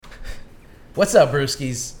What's up,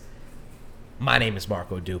 brewskis? My name is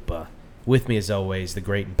Marco Dupa. With me, as always, the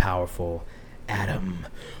great and powerful Adam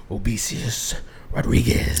Obesius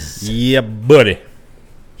Rodriguez. Yeah, buddy.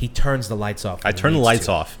 He turns the lights off. I turn the lights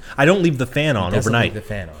off. I don't leave the fan on overnight. Leave the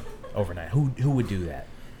fan on overnight. Who would do that?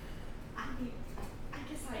 I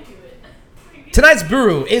guess I do it. Tonight's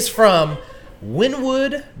brew is from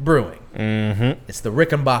Wynwood Brewing. Mm-hmm. It's the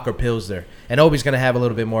Rickenbacker Pilsner. And Obi's going to have a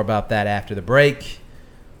little bit more about that after the break.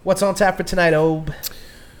 What's on tap for tonight, Ob?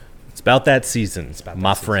 It's about that season,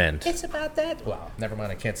 my season. friend. It's about that. Wow, never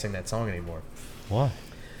mind. I can't sing that song anymore. Why?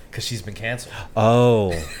 Because she's been canceled.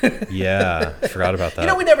 Oh, yeah. Forgot about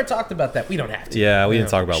that. We never talked about that. We don't have to. Yeah, we didn't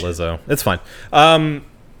talk about Lizzo. It's fine.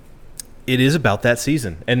 It is about that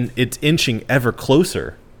season, and it's inching ever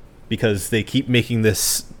closer because they keep making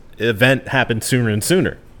this event happen sooner and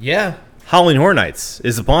sooner. Yeah. Halloween Horror Nights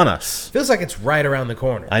is upon us. Feels like it's right around the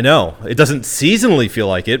corner. I know. It doesn't seasonally feel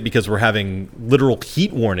like it because we're having literal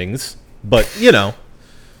heat warnings, but,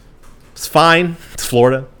 it's fine. It's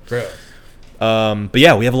Florida. Bro. But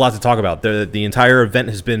yeah, we have a lot to talk about. The entire event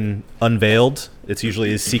has been unveiled. It's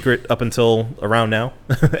usually a secret up until around now.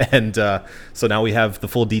 And so now we have the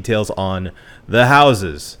full details on the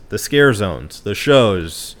houses, the scare zones, the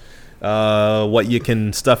shows, what you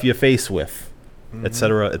can stuff your face with, et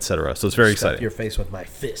cetera, et cetera. So it's very exciting. Stuff your face with my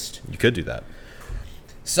fist. You could do that.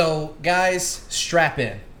 So, guys, strap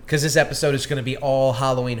in. Because this episode is going to be all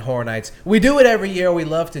Halloween Horror Nights. We do it every year. We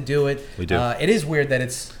love to do it. We do. It is weird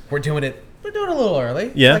that we're doing it a little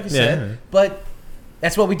early, Yeah, like you said. yeah. But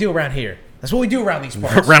that's what we do around here. That's what we do around these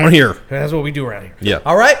parts. Around here. That's what we do around here. Yeah.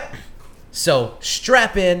 All right? So,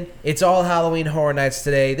 strap in. It's all Halloween Horror Nights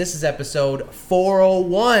today. This is episode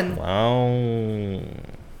 401 Wow.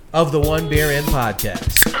 of the One Beer In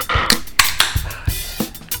podcast.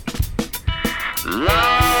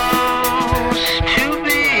 Lost to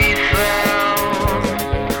be found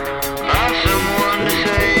by someone to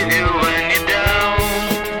save you when you're down.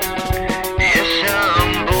 Yes,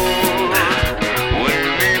 I'm bored when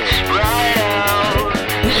it's bright out.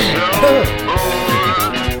 So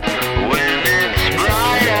bored when it's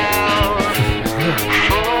bright out.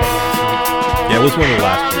 Yeah, it was one of the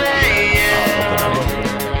last of the night.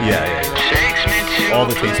 Yeah. Takes me to All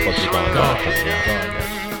the taste buds are gone. Gone. Yeah.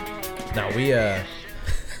 Now, we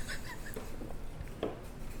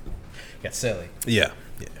got silly. Yeah.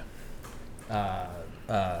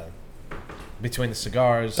 Between the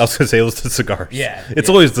cigars. I was going to say it was the cigars. Yeah, It's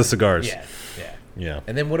yeah. always the cigars. Yeah.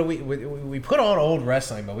 And then what do we put on old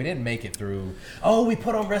wrestling, but we didn't make it through. Oh, we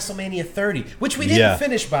put on WrestleMania 30, which we didn't Yeah.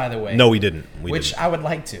 finish, by the way. No, we didn't. I would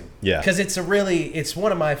like to. Yeah. Because it's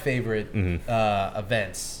one of my favorite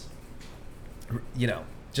events.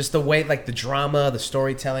 Just the way, like, the drama, the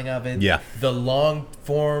storytelling of it. Yeah. The long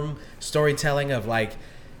form storytelling of, like,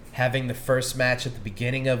 having the first match at the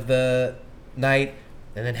beginning of the night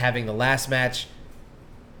and then having the last match.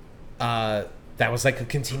 That was like a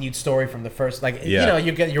continued story from the first, like, Yeah.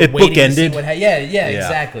 you're It waiting to see bookended. what yeah,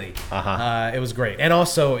 exactly. Uh-huh. It was great. And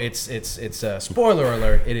also it's a spoiler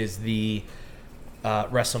alert, it is the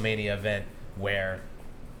WrestleMania event where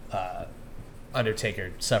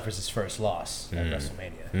Undertaker suffers his first loss at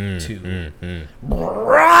WrestleMania to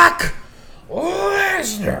Brock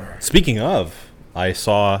Lesnar. Speaking of, I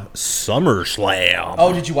saw SummerSlam.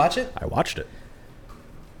 Oh, did you watch it? I watched it.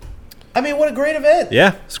 I mean, what a great event.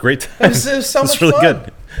 Yeah, it's great. It was so much really fun.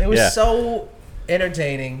 good. It was Yeah. so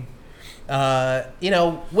entertaining.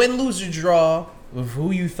 Win, lose, or draw of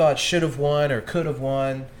who you thought should have won or could have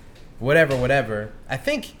won, whatever. I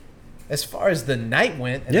think as far as the night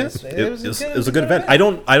went, Yeah, it was a good event. I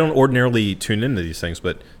don't ordinarily tune into these things,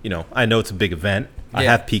 but I know it's a big event. I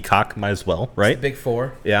Yeah. have Peacock, might as well, right? Big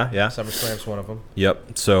Four. Yeah. SummerSlam's one of them.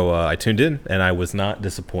 Yep. So I tuned in, and I was not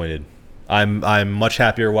disappointed. I'm much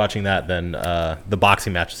happier watching that than the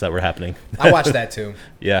boxing matches that were happening. I watched that too.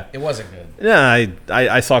 Yeah. It wasn't good. Yeah,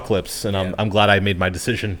 I saw clips, and Yeah. I'm glad I made my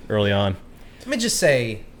decision early on. Let me just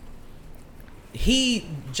say,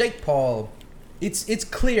 Jake Paul, it's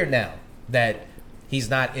clear now that he's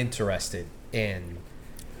not interested in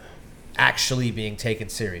actually being taken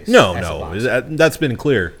serious. No, as a boxer. that's been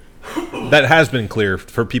clear. That has been clear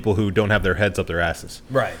for people who don't have their heads up their asses.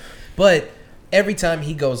 Right. But every time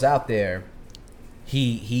he goes out there,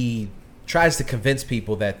 he tries to convince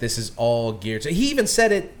people that this is all geared to. He even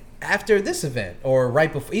said it after this event, or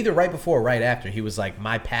right before or right after. He was like,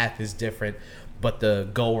 my path is different, but the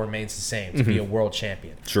goal remains the same, to be a world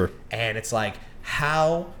champion. Sure. And it's like,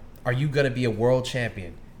 how are you going to be a world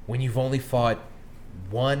champion when you've only fought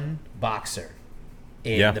one boxer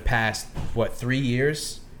in the past, 3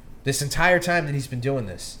 years? This entire time that he's been doing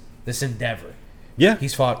this endeavor. Yeah.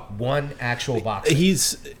 He's fought one actual boxer.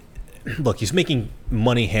 He's making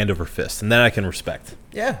money hand over fist, and that I can respect.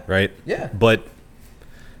 Yeah. Right? Yeah. But,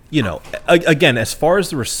 again, as far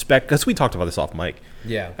as the respect, because we talked about this off mic.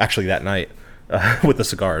 Yeah. Actually, that night with the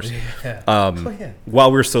cigars. Yeah.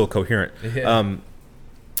 While we were still coherent. Yeah.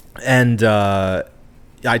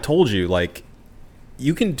 I told you, like,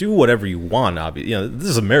 you can do whatever you want, obviously. This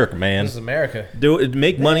is America, man. This is America. Do it,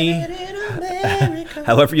 make money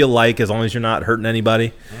however you like, as long as you're not hurting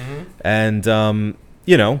anybody. Mm-hmm.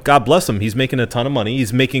 And, God bless him. He's making a ton of money.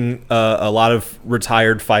 He's making a lot of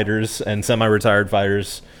retired fighters and semi-retired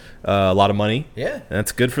fighters a lot of money. Yeah. And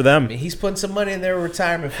that's good for them. I mean, he's putting some money in their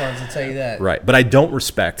retirement funds, I'll tell you that. Right. But I don't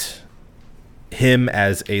respect him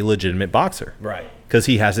as a legitimate boxer. Right. Because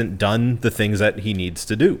he hasn't done the things that he needs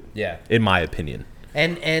to do. Yeah. In my opinion.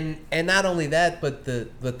 And not only that, but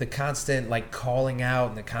the constant like calling out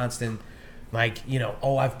and the constant like,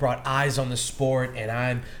 I've brought eyes on the sport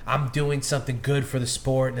and I'm doing something good for the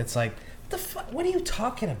sport, and it's like, what are you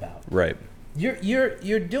talking about? Right.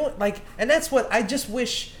 You're doing like, and that's what I just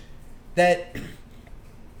wish that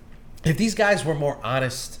if these guys were more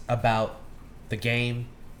honest about the game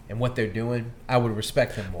and what they're doing, I would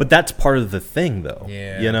respect them more. But that's part of the thing, though.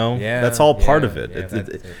 Yeah. Yeah, that's all part of it. Yeah,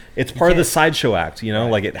 it's part of the sideshow act.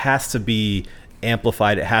 Like it has to be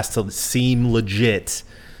amplified. It has to seem legit.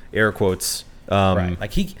 Air quotes. Right.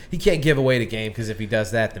 Like he can't give away the game, because if he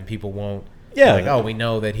does that, then people won't. Yeah. Like, oh, we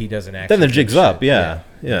know that he doesn't actually. Then the jig's up. Shit.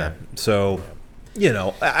 Yeah. So,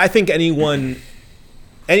 I think anyone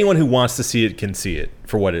who wants to see it can see it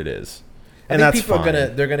for what it is, and I think that's people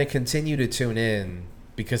fine. they're gonna continue to tune in,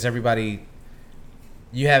 because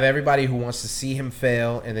you have everybody who wants to see him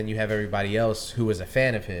fail, and then you have everybody else who is a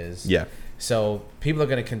fan of his. Yeah. So people are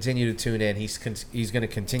going to continue to tune in. He's going to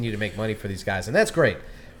continue to make money for these guys, and that's great.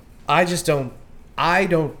 I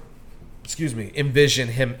don't envision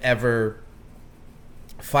him ever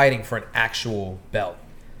fighting for an actual belt.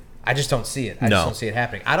 I just don't see it. I just don't see it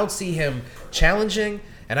happening. I don't see him challenging,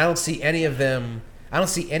 and I don't see any of them. I don't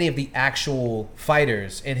see any of the actual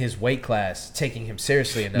fighters in his weight class taking him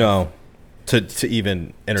seriously enough. No. To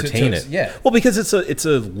even entertain it. Yeah. Well, because it's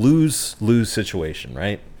a lose situation,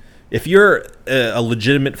 right? If you're a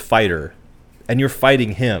legitimate fighter and you're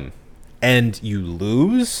fighting him and you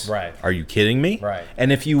lose, right? Are you kidding me? Right.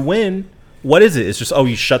 And if you win, what is it? It's just,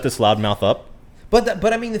 you shut this loudmouth up.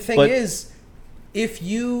 But I mean, the thing is, if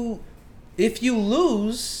you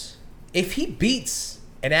lose, if he beats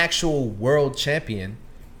an actual world champion,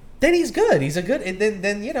 then he's good. He's a good. And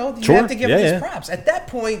then you have to give him his props. At that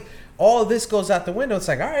point, all of this goes out the window. It's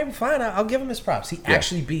like, all right, fine, I'll give him his props. He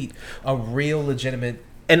actually beat a real legitimate.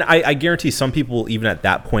 And I guarantee some people, even at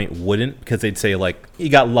that point, wouldn't, because they'd say, like, he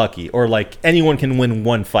got lucky, or, like, anyone can win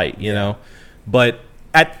one fight, you know? But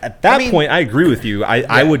at that point, I agree with you.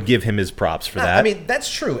 I would give him his props for that. I mean, that's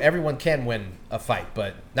true. Everyone can win a fight,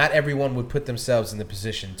 but not everyone would put themselves in the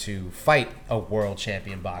position to fight a world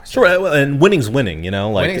champion boxer. Sure, and winning's winning,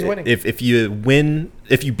 Like, winning's winning. If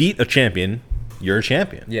you beat a champion, you're a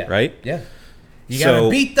champion, right? Yeah. You gotta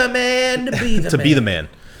beat the man to be the man. Be the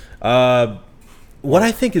man. What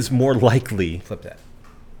I think is more likely... Flip that.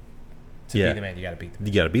 To be the man, you gotta beat the man.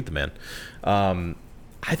 You gotta beat the man.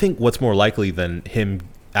 I think what's more likely than him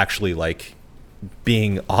actually, like,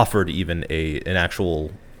 being offered even an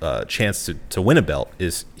actual chance to win a belt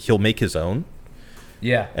is he'll make his own.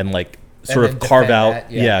 Yeah. And, like, sort of carve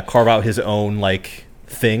out his own, like,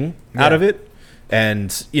 thing out of it.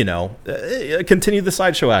 And, continue the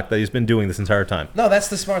sideshow act that he's been doing this entire time. No, that's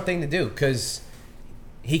the smart thing to do, because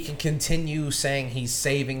he can continue saying he's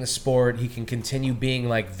saving the sport. He can continue being,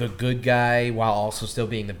 like, the good guy while also still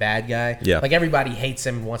being the bad guy. Yeah. Like, everybody hates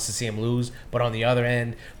him and wants to see him lose. But on the other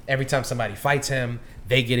end, every time somebody fights him,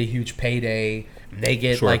 they get a huge payday. They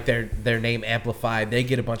get, like, their name amplified. They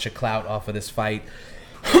get a bunch of clout off of this fight.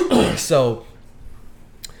 So,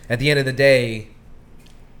 at the end of the day...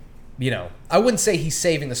 I wouldn't say he's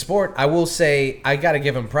saving the sport. I will say I got to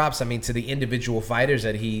give him props. I mean, to the individual fighters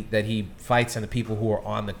that he fights and the people who are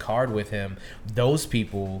on the card with him, those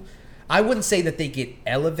people, I wouldn't say that they get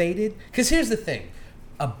elevated. Because here's the thing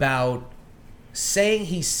about saying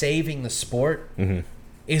he's saving the sport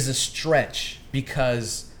is a stretch,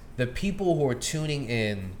 because the people who are tuning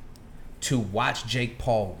in to watch Jake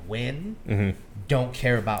Paul win don't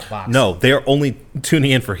care about boxing. No, they're only tuning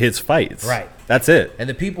in for his fights. Right. That's it. And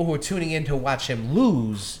the people who are tuning in to watch him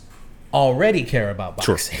lose already care about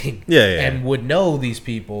boxing. Sure. Yeah. And would know these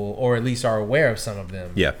people, or at least are aware of some of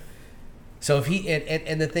them. Yeah. So if he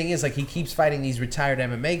and the thing is, like, he keeps fighting these retired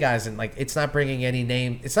MMA guys, and, like, it's not bringing any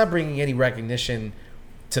recognition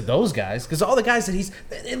to those guys, because all the guys that he's...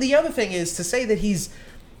 And the other thing is to say that he's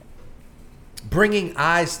bringing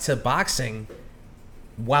eyes to boxing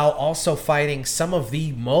while also fighting some of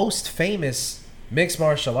the most famous mixed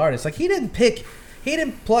martial artists. Like, he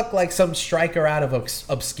didn't pluck like some striker out of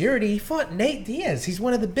obscurity. He fought Nate Diaz. He's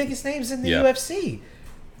one of the biggest names in the UFC.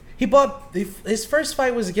 His first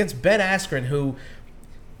fight was against Ben Askren, who,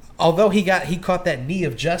 although he caught that knee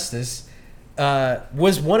of justice,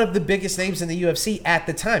 was one of the biggest names in the UFC at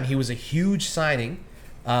the time. He was a huge signing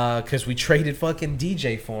because we traded fucking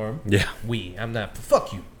DJ for him. Yeah. I'm not.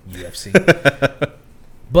 Fuck you, UFC.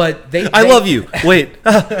 But I love you. Wait.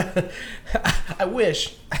 I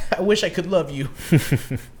wish I could love you.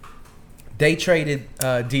 They traded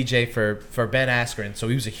DJ for Ben Askren, so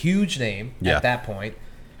he was a huge name at that point.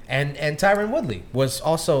 And Tyron Woodley was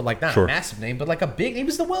also like not a massive name, but like a big. He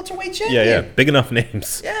was the welterweight champion. Yeah, big enough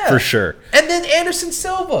names. Yeah, for sure. And then Anderson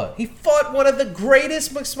Silva, he fought one of the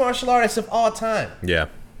greatest mixed martial artists of all time. Yeah.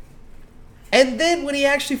 And then when he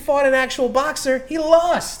actually fought an actual boxer, he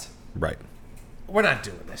lost. Right. We're not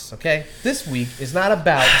doing this, okay? This week is not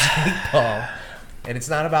about Jake Paul, and it's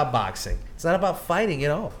not about boxing. It's not about fighting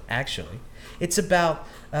at all, actually. It's about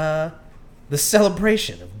the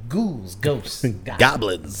celebration of ghouls, ghosts,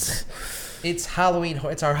 goblins. It's Halloween.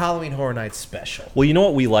 It's our Halloween Horror Nights special. Well, you know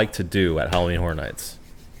what we like to do at Halloween Horror Nights?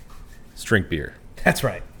 Is drink beer. That's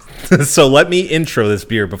right. So let me intro this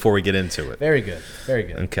beer before we get into it. Very good. Very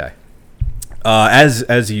good. Okay.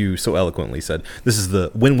 As you so eloquently said, this is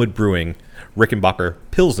the Wynwood Brewing Rickenbacker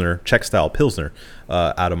Pilsner, Czech-style Pilsner,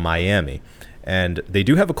 out of Miami. And they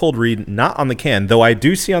do have a cold read, not on the can, though I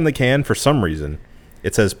do see on the can, for some reason,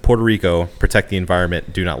 it says Puerto Rico, protect the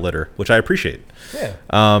environment, do not litter, which I appreciate.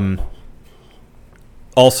 Yeah.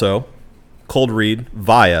 Also, cold read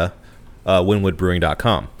via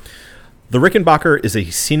wynwoodbrewing.com. The Rickenbacker is a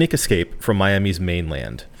scenic escape from Miami's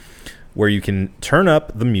mainland, where you can turn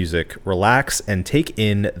up the music, relax, and take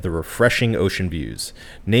in the refreshing ocean views.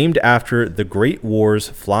 Named after the Great War's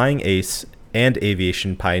flying ace and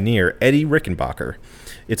aviation pioneer, Eddie Rickenbacker,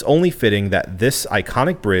 it's only fitting that this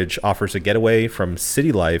iconic bridge offers a getaway from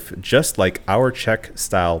city life just like our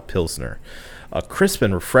Czech-style Pilsner. A crisp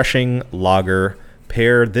and refreshing lager.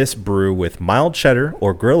 Pair this brew with mild cheddar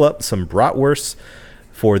or grill up some bratwursts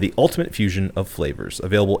for the ultimate fusion of flavors.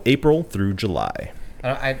 Available April through July.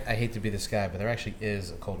 I hate to be this guy, but there actually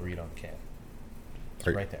is a cold read on the can. It's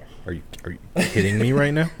right there. Are you kidding me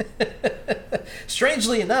right now?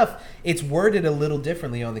 Strangely enough, it's worded a little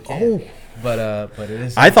differently on the can. Oh. But it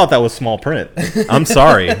is. I thought that was small print. I'm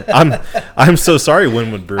sorry. I'm so sorry,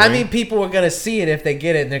 Wynwood Brewing. I mean, people are gonna see it if they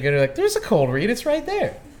get it, and they're gonna be like, "There's a cold read. It's right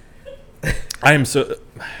there." I am so.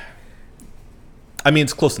 I mean,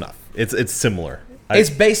 it's close enough. It's similar. It's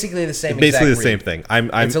basically the same. Basically the exact same read.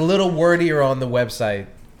 thing. It's a little wordier on the website,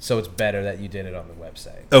 so it's better that you did it on the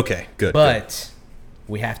website. Okay, good. But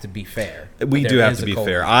we have to be fair. We do have to be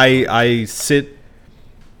fair. I sit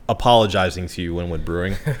apologizing to you, Wynwood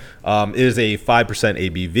Brewing. It is a 5%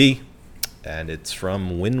 ABV, and it's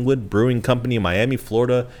from Wynwood Brewing Company, Miami,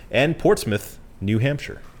 Florida, and Portsmouth, New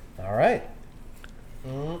Hampshire. All right.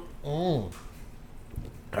 All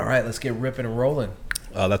right, let's get ripping and rolling.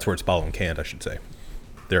 That's where it's bottled and canned, I should say.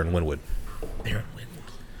 There in Wynwood.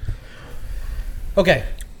 Okay,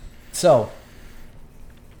 so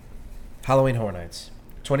Halloween Horror Nights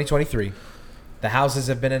 2023. The houses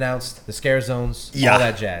have been announced, the scare zones, all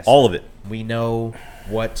that jazz. All of it. We know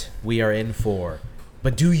what we are in for.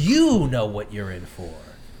 But do you know what you're in for?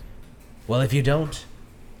 Well, if you don't,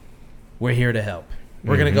 we're here to help.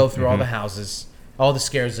 We're going to go through all the houses, all the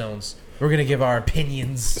scare zones. We're going to give our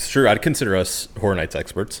opinions. It's true. I'd consider us Horror Nights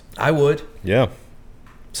experts. I would. Yeah.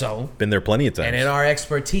 So. Been there plenty of times. And in our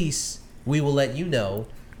expertise, we will let you know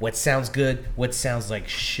what sounds good, what sounds like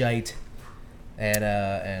shite, and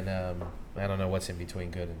I don't know what's in between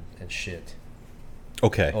good and shit.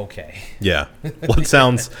 Okay. Yeah. What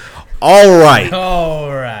sounds all right. All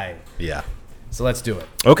right. Yeah. So let's do it.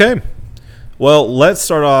 Okay. Well, let's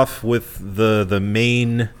start off with the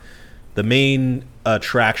main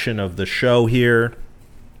attraction of the show here,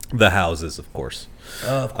 the houses, of course.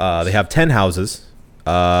 Of course. They have 10 houses.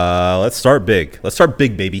 Let's start big. Let's start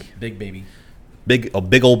big, baby. Big baby. Big old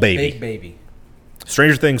baby. Big baby.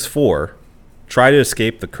 Stranger Things 4. Try to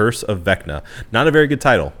escape the curse of Vecna. Not a very good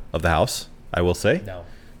title of the house, I will say. No.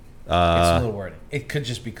 It's a little wordy. It could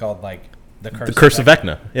just be called like the curse of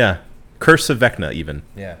Vecna. Yeah. Curse of Vecna, even.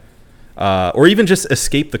 Yeah. Or even just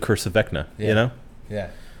escape the curse of Vecna. Yeah. You know.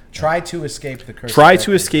 Yeah. Try to escape the curse. Try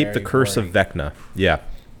to escape the curse of Vecna. Yeah.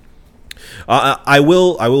 I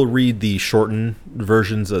will read the shortened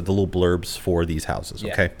versions of the little blurbs for these houses.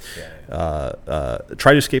 Yeah. Okay. Yeah.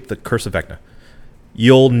 Try to escape the curse of Vecna.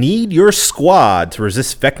 You'll need your squad to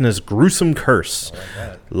resist Vecna's gruesome curse.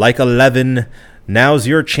 Like 11, now's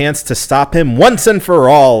your chance to stop him once and for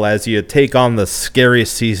all as you take on the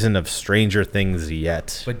scariest season of Stranger Things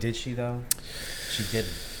yet. But did she though? She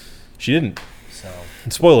didn't. She didn't. So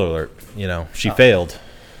Spoiler alert. She failed.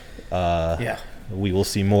 yeah. We will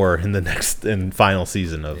see more in the next and final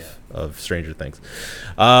season of Stranger Things.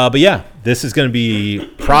 But yeah, this is going to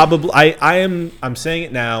be probably. I'm saying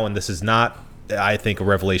it now, and this is not, I think, a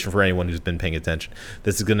revelation for anyone who's been paying attention.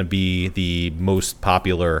 This is going to be the most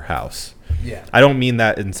popular house. Yeah. I don't mean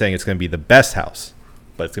that in saying it's going to be the best house,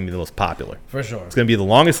 but it's going to be the most popular. For sure. It's going to be the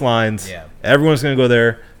longest lines. Yeah. Everyone's going to go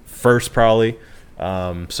there first, probably.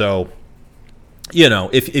 So,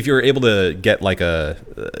 if you're able to get like a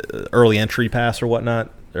early entry pass or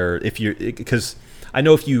whatnot, or because I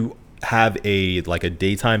know if you have a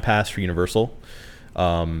daytime pass for Universal,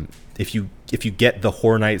 if you get the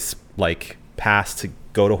Horror Nights pass to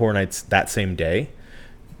go to Horror Nights that same day,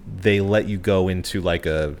 they let you go into like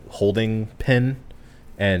a holding pen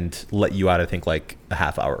and let you out, I think, like a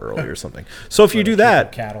half hour early or something. So if you do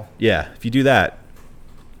that, if you do that,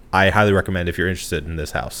 I highly recommend, if you're interested in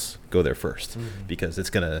this house, go there first, because this is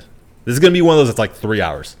gonna be one of those that's like 3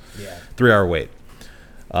 hours. 3 hour wait.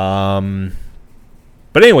 But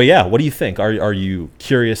anyway, yeah. What do you think? Are you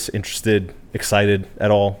curious, interested, excited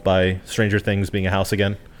at all by Stranger Things being a house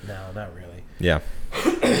again? No, not really. Yeah.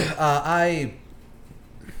 I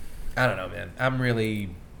don't know, man. I'm really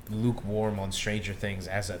lukewarm on Stranger Things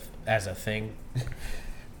as a thing.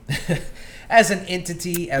 As an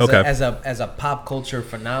entity, as a pop culture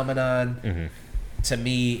phenomenon. To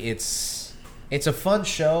me, it's a fun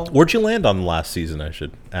show. Where'd you land on the last season, I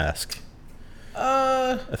should ask?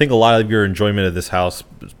 I think a lot of your enjoyment of this house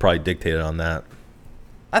was probably dictated on that.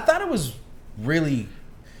 I thought it was really,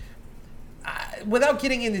 without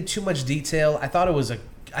getting into too much detail, I thought it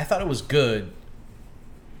was good,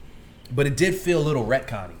 but it did feel a little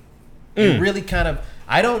retconny. It really kind of,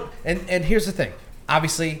 and here's the thing.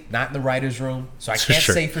 Obviously, not in the writer's room, so I can't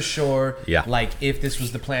say for sure, if this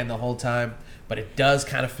was the plan the whole time, but it does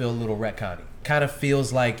kind of feel a little retconny. Kind of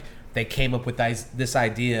feels like they came up with this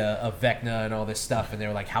idea of Vecna and all this stuff, and they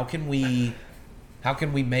were like, how can we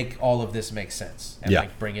make all of this make sense? And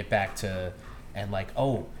bring it back to, and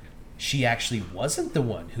she actually wasn't the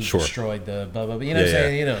one who destroyed the blah, blah, blah. You know what I'm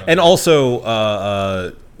saying? And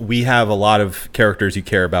also, we have a lot of characters you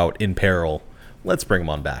care about in peril. Let's bring them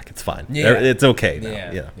on back. It's fine. Yeah. It's okay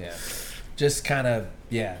now. Yeah. Just kind of,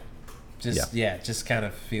 just kind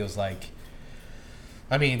of feels like,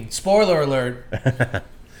 I mean, spoiler alert,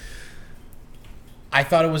 I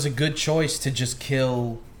thought it was a good choice to just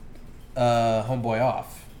kill Homeboy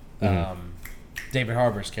off. David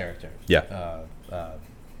Harbour's character. Yeah.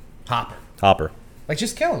 Hopper.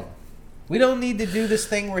 Just kill him. We don't need to do this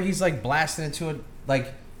thing where he's blasting into it.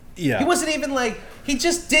 He wasn't even he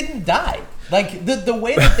just didn't die. The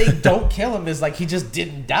way that they don't kill him is he just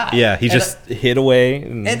didn't die. Yeah, he just hid away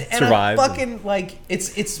and survived. And fucking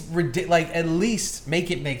it's ridiculous. At least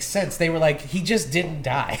make it make sense. They were he just didn't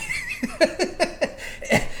die.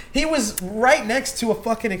 He was right next to a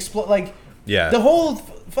fucking explode. The whole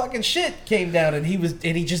fucking shit came down, and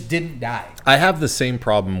he just didn't die. I have the same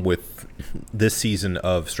problem with this season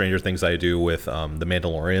of Stranger Things I do with The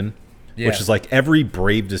Mandalorian. Yeah. Which is every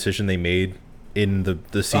brave decision they made in the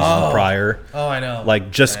season prior. Oh, I know.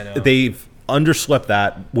 They've underslept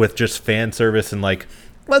that with just fan service and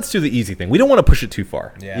let's do the easy thing. We don't want to push it too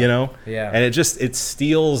far, Yeah. And it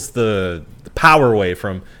steals the power away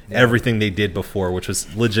from everything they did before, which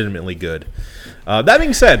was legitimately good. That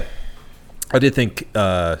being said, I did think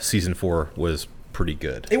season 4 was pretty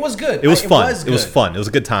good. It was good. It was fun. It was fun. It was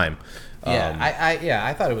a good time. Yeah,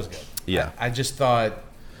 I thought it was good. Yeah. I just thought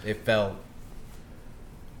it felt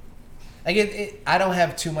I don't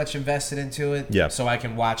have too much invested into it, so I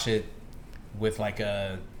can watch it with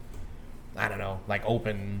a, I don't know,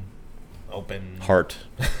 open heart,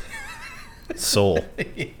 soul.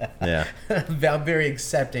 Yeah. I'm very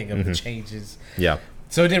accepting of the changes. Yeah.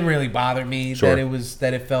 So it didn't really bother me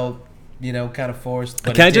that it felt kind of forced.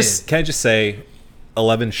 But can I just say,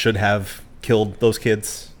 11 should have killed those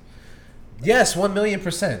kids. Yes,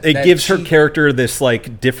 1,000,000%. It gives her character this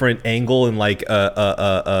different angle and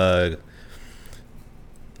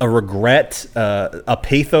a regret, a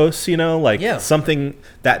pathos, something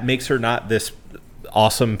that makes her not this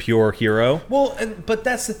awesome pure hero. Well, but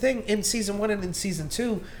that's the thing in season 1 and in season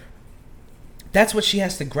 2. That's what she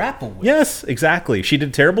has to grapple with. Yes, exactly. She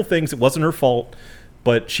did terrible things. It wasn't her fault,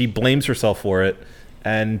 but she blames herself for it,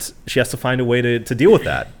 and she has to find a way to deal with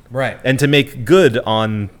that. Right. And to make good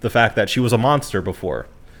on the fact that she was a monster before.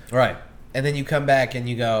 Right. And then you come back and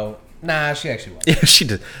you go, nah, she actually was. Yeah, she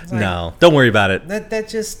did. Like, no, don't worry about it. That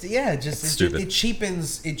just stupid. It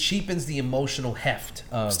cheapens the emotional heft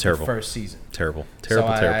of the terrible. first season. Terrible.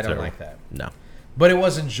 I don't like that. No. But it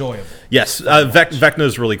was enjoyable. Yes, Vecna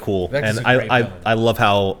is really cool, Vecna's and a great villain. I love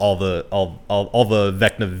how all the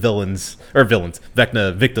Vecna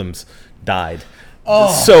Vecna victims died.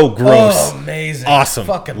 Oh, so gross. Oh, amazing. Awesome.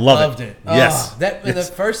 Fucking loved it. Yes. That in the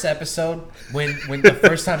first episode, when the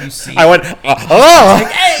first time you see I went,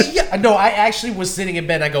 like, hey, yo. No, I actually was sitting in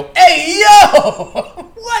bed and I go, hey, yo!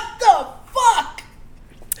 What the fuck?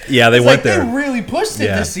 Yeah, they went there. They really pushed it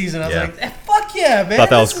Yeah. this season. I was Yeah. like, fuck yeah, man. Thought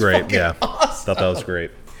that was This is great. fucking Yeah. awesome. Thought that was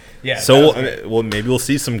great. Yeah. So, well, maybe we'll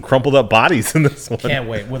see some crumpled up bodies in this one. Can't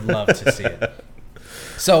wait. Would love to see it.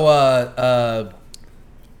 So,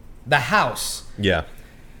 the house. Yeah.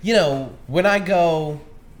 You know, when I go,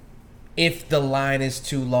 if the line is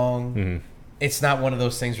too long, it's not one of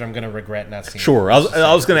those things where I'm going to regret not seeing it. Sure. I was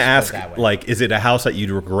going to Let's ask, put it that way. like, is it a house that you'd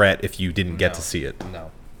regret if you didn't get No. to see it?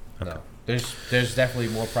 No. There's definitely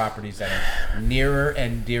more properties that are nearer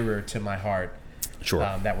and dearer to my heart. Sure.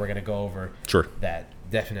 That we're going to go over. Sure. That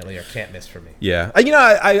definitely are can't miss for me. Yeah.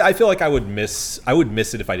 I feel like I would miss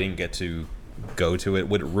it if I didn't get to go to it.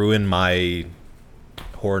 Would it ruin my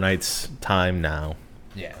Horror Nights time now?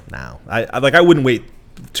 Yeah. Now. I wouldn't wait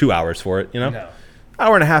 2 hours for it, you know? No.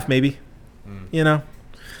 Hour and a half maybe. You know?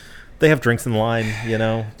 They have drinks in the line, you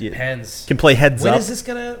know? You Depends. can play heads When up. is this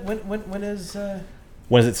gonna? When is?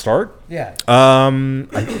 When does it start? Yeah.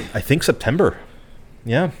 I think September.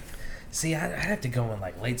 Yeah. See, I'd have to go in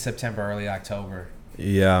like late September, early October,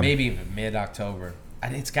 Yeah. maybe even mid-October.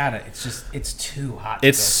 It's too hot.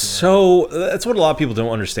 It's so that's what a lot of people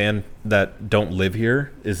don't understand that don't live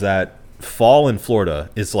here is that fall in Florida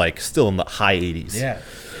is like still in the high 80s. Yeah.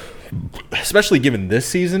 Especially given this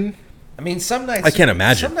season. I mean, some nights I can't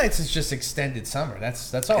imagine. Some nights it's just extended summer.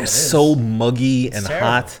 That's all it It's is. so muggy It's and terrible.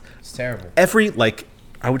 hot. It's terrible.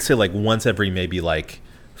 I would say like once every maybe like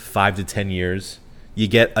 5 to 10 years, you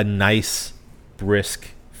get a nice brisk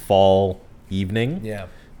fall evening. Yeah.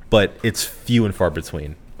 But it's few and far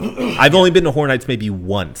between. I've only been to Horror Nights maybe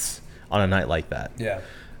once on a night like that. Yeah.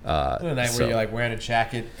 A night where you're like wearing a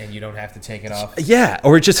jacket and you don't have to take it off. Yeah,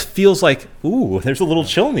 or it just feels like, ooh, there's a little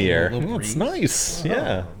chill in the air. little It's breeze. nice. Oh,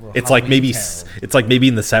 Yeah, little it's like maybe Halloween town. it's like maybe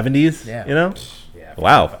in the 70s. Yeah. You know. Yeah.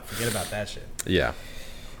 Wow. Forget about that shit. Yeah.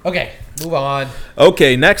 Okay, move on.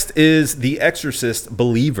 Okay, next is The Exorcist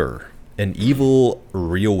Believer, an evil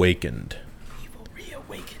reawakened. Evil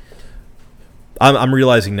reawakened. I'm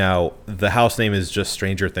realizing now the house name is just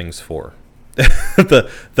Stranger Things 4.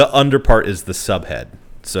 the under part is the subhead.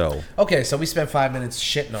 So Okay, so we spent 5 minutes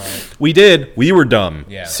shitting on it. we did. We were dumb.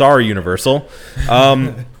 Yeah. Sorry, Universal.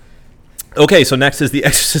 Okay, so next is The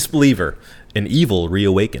Exorcist Believer, an evil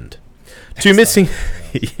reawakened. Two missing,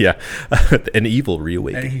 yeah, an evil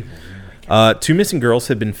reawakened. Two missing girls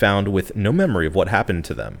have been found with no memory of what happened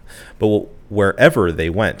to them, but wherever they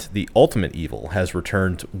went, the ultimate evil has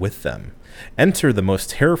returned with them. Enter the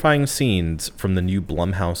most terrifying scenes from the new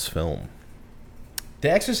Blumhouse film. The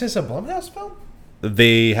Exorcist, a Blumhouse film?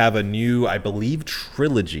 They have a new, I believe,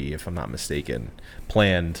 trilogy, if I'm not mistaken,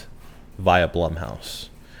 planned via Blumhouse.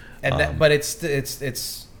 And but it's The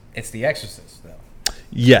Exorcist though.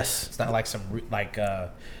 Yes, It's not like it's a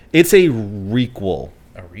requel.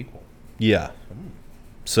 a requel. Yeah.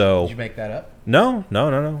 So Did you make that up? no,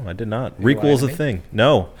 I did not. You Requel is a lied to me? thing.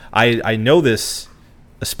 No, I know this,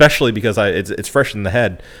 especially because it's fresh in the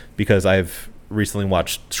head because I've recently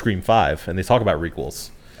watched Scream 5 and they talk about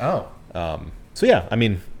requels. Oh. So yeah, I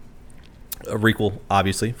mean, a requel,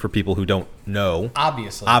 obviously, for people who don't know,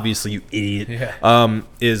 Obviously, you idiot, Yeah.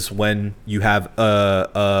 is when you have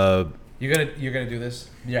You're gonna do this.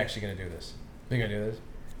 You're actually gonna do this. You're gonna do this.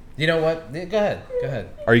 You know what? Yeah, go ahead.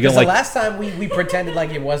 Are you gonna, 'Cause like- the last time we pretended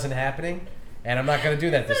like it wasn't happening, and I'm not gonna do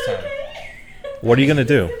that this time. What are you gonna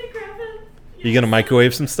do? I'm gonna grab him. You gonna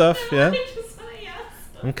microwave some stuff? Yeah. I just wanna, yes.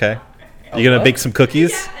 Okay. Oh, You gonna what? bake some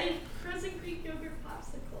cookies? Yeah, a frozen Greek yogurt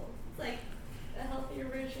popsicle. It's like a healthier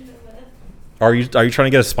version of it. Are you trying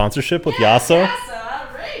to get a sponsorship with Yasso? Yassa,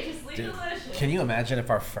 outrageously Dude, delicious. can you imagine if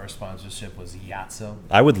our first sponsorship was Yatso?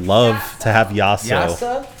 I would love to have Yasso.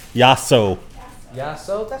 Yassa? Yasso.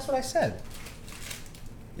 Yasso? That's what I said.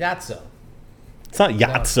 Yatso. It's not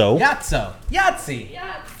Yatso. Yatso. Yahtzee.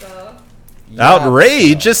 Yassa.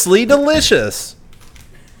 Outrageously delicious.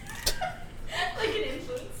 Like an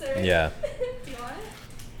influencer. Yeah. Do you want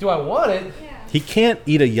it? Do I want it? Yeah. He can't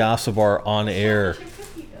eat a Yasso bar on air. Chocolate chip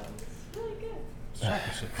cookie dough. It's really good.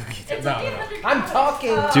 It's No, only no. 100 I'm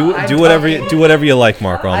talking. Do whatever you like,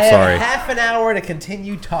 Marco. I'm sorry. I have half an hour to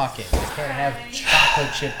continue talking. I can't have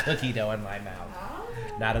chocolate chip cookie dough in my mouth.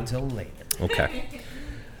 Not until later. Okay.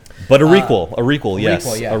 But a requel, yes.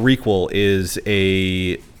 Requel, yeah. A requel is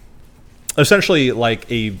essentially like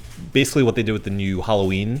basically what they did with the new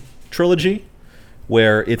Halloween trilogy,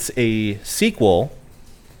 where it's a sequel,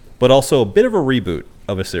 but also a bit of a reboot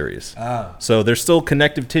of a series. So there's still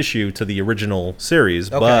connective tissue to the original series,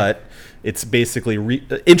 but it's basically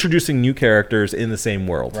introducing new characters in the same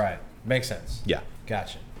world. Right. Makes sense. Yeah.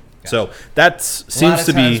 Gotcha. So that seems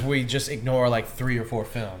to be. We just ignore like 3 or 4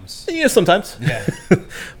 films. Yeah, sometimes. Yeah.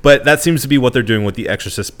 But that seems to be what they're doing with The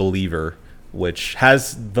Exorcist Believer, which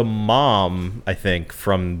has the mom, I think,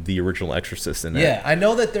 from the original Exorcist in it. Yeah, I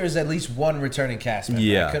know that there's at least one returning cast member.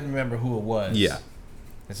 Yeah. I couldn't remember who it was. Yeah.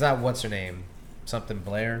 It's not what's her name. Something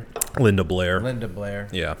Blair? Linda Blair. Linda Blair.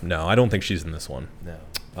 Yeah, no, I don't think she's in this one.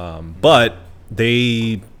 No. But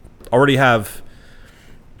they already have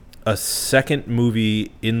a second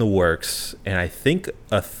movie in the works, and I think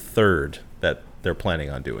a third that they're planning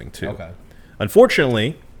on doing too. Okay.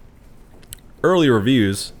 Unfortunately, early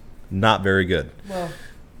reviews, not very good. Well,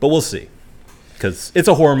 but we'll see. Because it's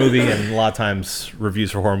a horror movie, and a lot of times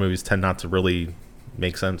reviews for horror movies tend not to really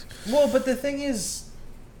make sense. well, but the thing is,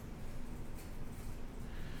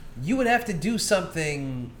 you would have to do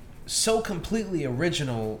something so completely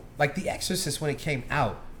original. Like The Exorcist, when it came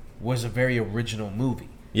out, was a very original movie.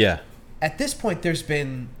 Yeah. At this point, this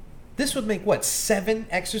would make, what, 7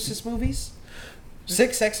 Exorcist movies?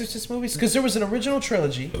 6 Exorcist movies? Because there was an original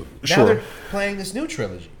trilogy. Now Sure. they're playing this new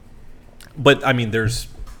trilogy. But, I mean, there's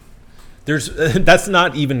that's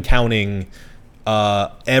not even counting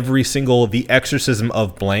every single The Exorcism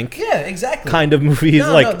of blank Yeah, exactly. kind of movies.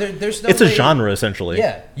 No, like, there's no it's a way- genre, essentially.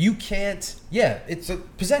 Yeah, you can't. Yeah, it's a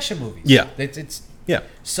possession movies. Yeah. It's Yeah.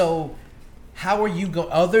 so. How are you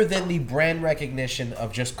other than the brand recognition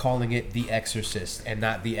of just calling it The Exorcist and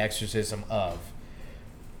not The Exorcism of?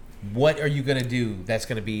 What are you gonna do that's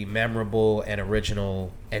gonna be memorable and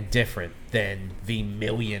original and different than the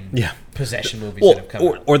million possession movies that have come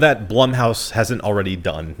out? Or that Blumhouse hasn't already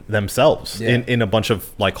done themselves Yeah. in a bunch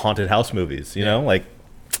of like haunted house movies, you know? Like,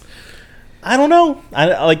 I don't know.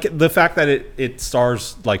 I like the fact that it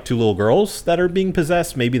stars like 2 little girls that are being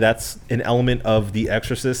possessed. Maybe that's an element of The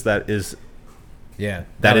Exorcist that is Yeah,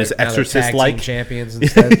 that Now is they're- now they're Exorcist-like. tag team champions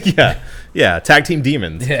instead. yeah, tag team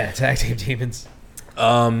demons. Yeah, tag team demons.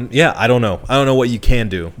 Yeah, I don't know. I don't know what you can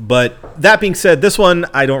do. But that being said, this one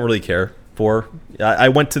I don't really care for. I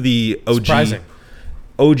went to the Surprising.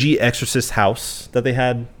 OG Exorcist house that they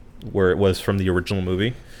had, where it was from the original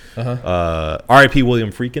movie. R.I.P.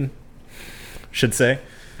 William Friedkin, should say.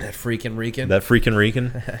 That freaking Rican. That freaking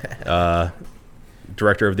Rican,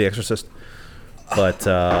 director of The Exorcist. But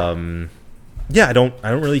yeah, I don't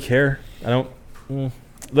really care. I don't,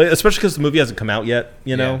 especially because the movie hasn't come out yet.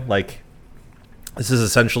 You know, Yeah. like this is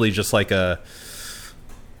essentially just like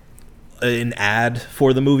an ad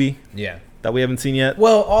for the movie Yeah. that we haven't seen yet.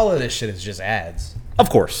 Well, all of this shit is just ads. Of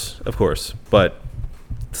course. But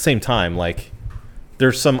at the same time, like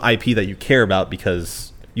there's some IP that you care about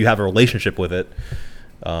because you have a relationship with it.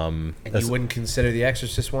 And you wouldn't consider The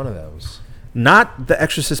Exorcist one of those. Not The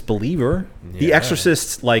Exorcist Believer. The Yeah.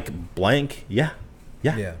 Exorcist, like, blank. Yeah.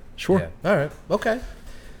 Sure. Yeah. All right. Okay.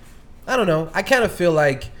 I don't know. I kind of feel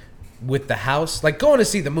like with the house, like going to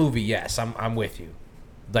see the movie, yes, I'm with you.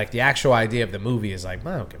 Like the actual idea of the movie is like,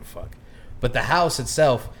 I don't give a fuck. But the house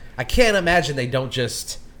itself, I can't imagine they don't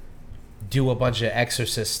just do a bunch of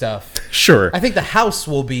Exorcist stuff. Sure. I think the house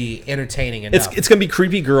will be entertaining enough. It's gonna be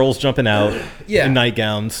creepy girls jumping out in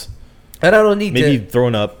nightgowns, and I don't need maybe to.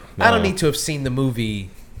 throwing up. I don't need to have seen the movie.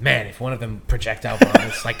 Man, if one of them projectile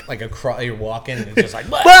vomits, like you're walking and it's just like,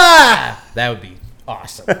 "Ah!" That would be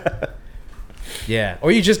awesome. Yeah,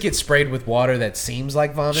 or you just get sprayed with water that seems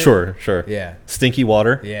like vomit. Sure. Yeah. Stinky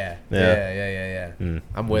water. Yeah. Yeah.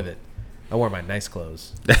 I'm with it. I wore my nice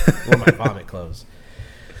clothes. I wore my vomit clothes.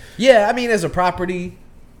 Yeah, I mean, as a property,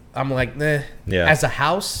 I'm like, nah. Yeah. As a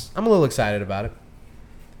house, I'm a little excited about it.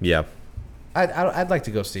 Yeah. I'd like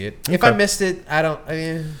to go see it. If I missed it,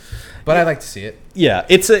 but I'd like to see it. Yeah.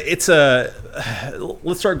 It's a.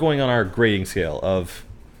 Let's start going on our grading scale of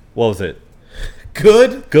what was it?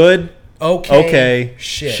 Good. Okay.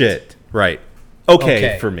 Shit. Right. Okay,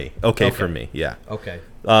 Okay. for me. Okay for me. Yeah. Okay.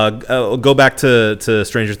 Go back to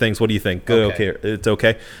Stranger Things. What do you think? Good. Okay. Okay. It's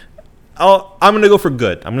okay. I'm gonna go for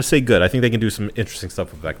good. I'm gonna say good. I think they can do some interesting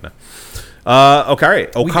stuff with Vecna. Okay.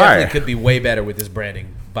 We definitely could be way better with this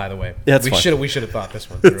branding. By the way, Yeah, that's we fine. should have thought this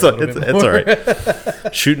one through It's a little bit it's more. all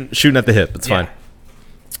right. shooting at the hip. It's Yeah.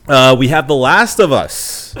 We have The Last of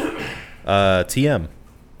Us. TM.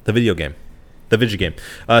 The video game.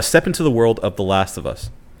 Step into the world of The Last of Us.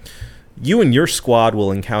 You and your squad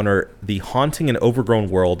will encounter the haunting and overgrown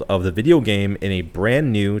world of the video game in a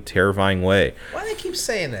brand new, terrifying way. Why do they keep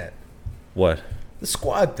saying that? What? The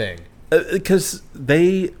squad thing. Because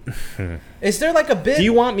they... Is there like a bit... Do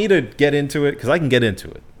you want me to get into it? Because I can get into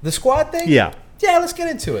it. The squad thing? Yeah. Yeah, let's get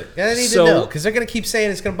into it. I need to know, because they're going to keep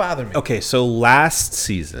saying it's going to bother me. Okay, so last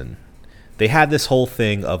season, they had this whole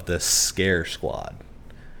thing of the scare squad.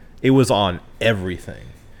 It was on everything.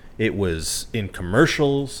 It was in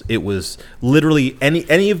commercials. It was literally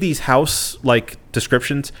any of these house like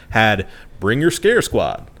descriptions had bring your scare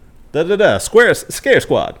squad. Scare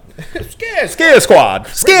squad.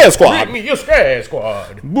 Scare squad. Bring me your scare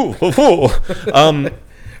squad.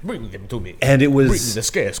 Bring them to me. And it was bring the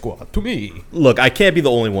scare squad to me. Look, I can't be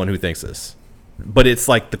the only one who thinks this, but it's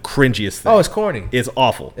like the cringiest thing. Oh, it's corny. It's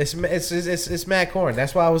awful. It's mad corny.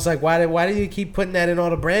 That's why I was like, why do you keep putting that in all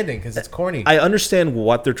the branding? Because it's corny. I understand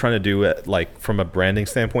what they're trying to do, like from a branding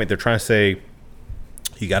standpoint. They're trying to say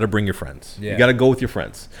you got to bring your friends. Yeah. You got to go with your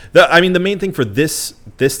friends. The main thing for this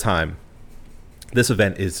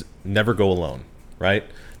event is never go alone. Right?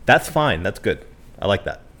 That's fine. That's good. I like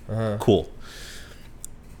that. Cool.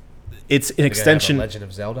 It's an extension. Have a Legend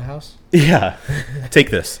of Zelda house. Yeah, take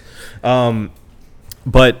this.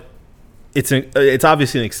 But it's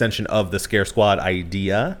obviously an extension of the Scare Squad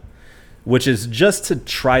idea, which is just to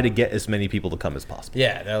try to get as many people to come as possible.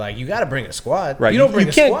 Yeah, they're like, you got to bring a squad. Right. You don't bring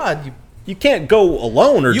a squad. You can't go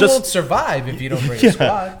alone, or you just won't survive if you don't bring a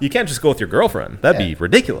squad. You can't just go with your girlfriend. That'd be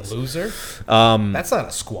ridiculous. Loser. That's not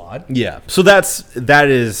a squad. Yeah. So that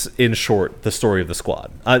is in short the story of the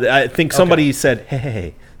squad. I think somebody said,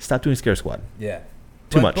 hey, stop doing Scare Squad. Yeah.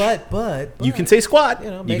 Too much. But you can say squad.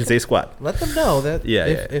 You can say squad. Let them know that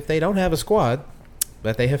if they don't have a squad,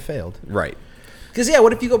 that they have failed. Right. Because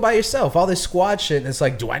what if you go by yourself? All this squad shit, and it's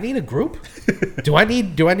like, do I need a group? do I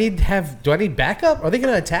need backup? Are they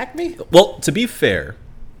going to attack me? Well, to be fair,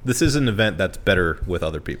 this is an event that's better with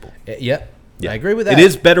other people. Yep. Yeah. I agree with that. It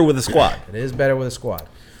is better with a squad. It is better with a squad.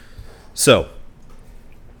 So,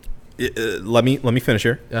 let me finish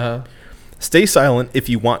here. Stay silent if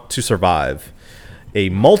you want to survive a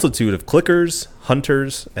multitude of clickers,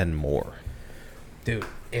 hunters, and more. Dude,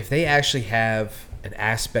 if they actually have an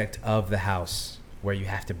aspect of the house where you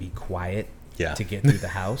have to be quiet to get through the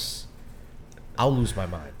house, I'll lose my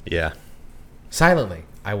mind. Yeah. Silently,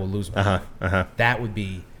 I will lose my mind. That would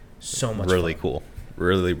be so much really fun. Cool.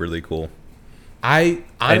 Really, really cool. Now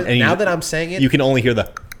that I'm saying it, you can only hear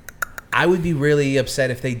the... I would be really upset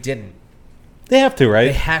if they didn't. They have to, right?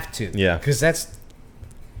 They have to. Yeah. Because that's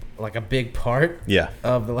like a big part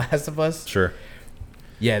of The Last of Us. Sure.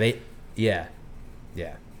 Yeah, they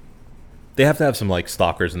have to have some like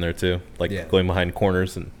stalkers in there too, like going behind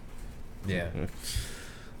corners and it'd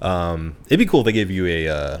be cool if they gave you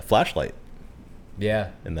a flashlight.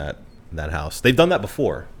 Yeah. In that house, they've done that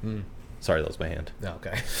before. Sorry, that was my hand.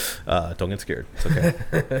 Okay. Don't get scared. It's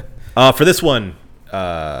okay. For this one,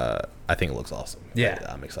 I think it looks awesome. Yeah,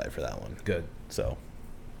 I'm excited for that one. Good. So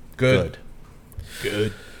good.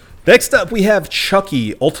 Next up, we have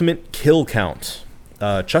Chucky Ultimate Kill Count.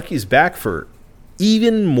 Chucky's back for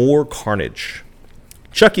even more carnage.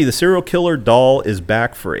 Chucky, the serial killer doll, is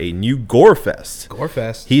back for a new gore fest.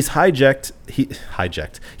 He's hijacked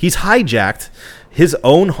his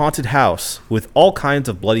own haunted house with all kinds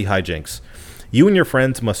of bloody hijinks. You and your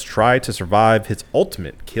friends must try to survive his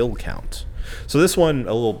ultimate kill count. So this one,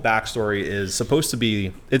 a little backstory, is supposed to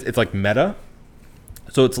be it's like meta.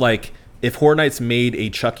 So it's like if Horror Nights made a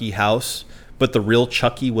Chucky house, but the real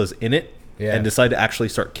Chucky was in it and decided to actually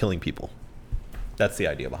start killing people. That's the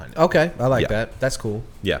idea behind it. Okay, I like that. That's cool.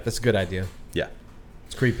 Yeah. That's a good idea. Yeah.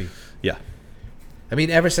 It's creepy. Yeah. I mean,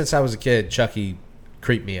 ever since I was a kid, Chucky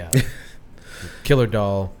creeped me out. Killer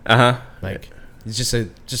doll. Like, it's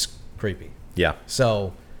just creepy. Yeah.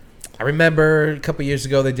 So, I remember a couple years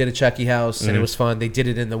ago they did a Chucky house, and it was fun. They did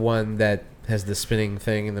it in the one that has the spinning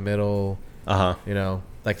thing in the middle. You know,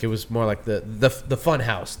 like it was more like the fun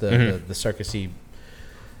house, the circusy.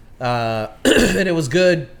 And it was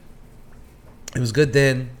good. It was good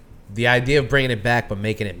then. The idea of bringing it back but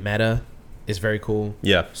making it meta is very cool.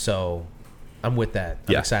 Yeah. So I'm with that.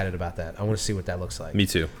 I'm excited about that. I want to see what that looks like. Me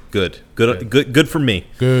too. Good for me.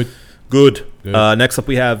 Good. Next up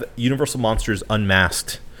we have Universal Monsters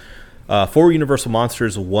Unmasked. 4 Universal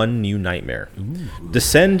Monsters, 1 new nightmare. Ooh.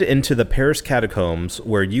 Descend into the Paris catacombs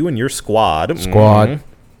where you and your squad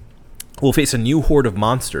will face a new horde of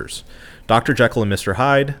monsters. Dr. Jekyll and Mr.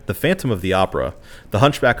 Hyde, the Phantom of the Opera, the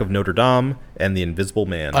Hunchback of Notre Dame, and the Invisible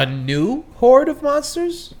Man. A new horde of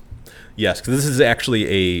monsters? Yes, because this is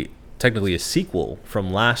actually technically a sequel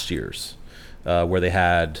from last year's, where they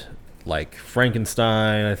had like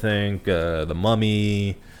Frankenstein, I think, the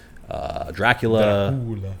Mummy, Dracula.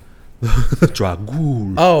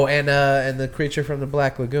 Dracula. Oh, and the creature from the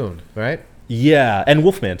Black Lagoon, right? Yeah, and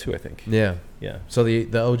Wolfman too, I think. Yeah. Yeah. So the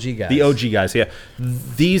OG guys. The OG guys, yeah.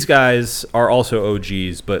 These guys are also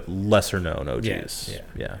OGs, but lesser known OGs.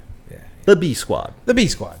 Yeah. The B Squad. The B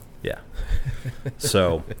Squad. Yeah.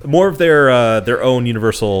 So more of their own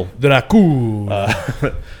universal Dracula.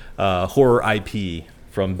 horror IP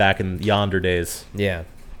from back in yonder days. Yeah.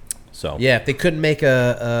 So yeah, if they couldn't make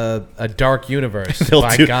a dark universe,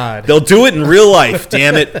 God, they'll do it in real life.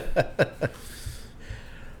 Damn it.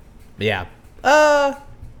 Yeah.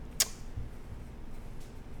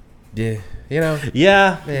 Yeah. You know.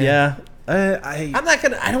 Yeah. I'm not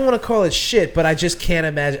gonna. I don't want to call it shit, but I just can't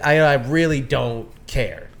imagine. I really don't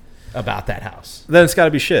care about that house. Then it's got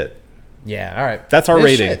to be shit. Yeah. All right. That's our It's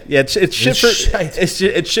rating. shit. Yeah, it's shit for shite.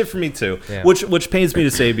 it's shit for me too. Yeah. Which pains me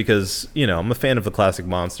to say because I'm a fan of the classic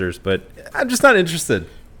monsters, but I'm just not interested.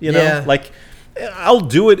 Yeah. Like I'll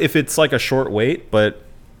do it if it's like a short wait, but.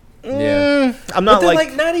 Yeah, I'm not but they're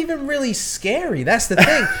like not even really scary. That's the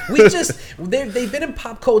thing. They've been in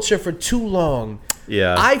pop culture for too long.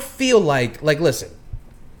 Yeah, I feel like listen,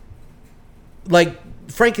 like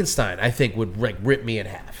Frankenstein, I think would rip me in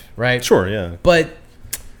half, right? Sure, yeah. But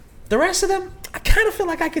the rest of them, I kind of feel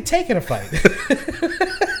like I could take in a fight.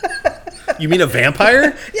 You mean a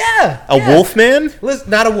vampire? Yeah, a wolfman? Listen,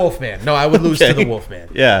 not a wolfman. No, I would lose to the wolfman.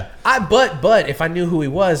 Yeah. But if I knew who he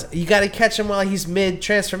was, you got to catch him while he's mid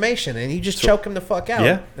transformation, and you just choke him the fuck out.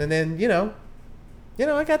 Yeah. And then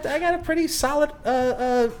I got a pretty solid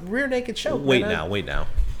rear naked choke. Wait now.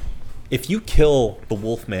 If you kill the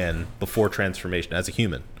wolfman before transformation as a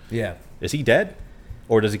human, yeah, is he dead,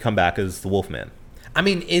 or does he come back as the wolfman? I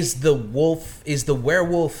mean, is the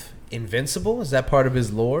werewolf invincible? Is that part of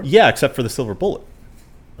his lore? Yeah, except for the silver bullet.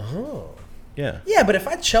 Oh. Yeah. Yeah, but if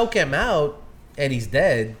I choke him out and he's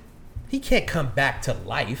dead, he can't come back to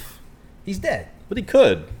life. He's dead. But he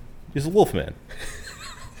could. He's a wolfman.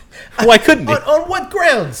 Why couldn't he? On what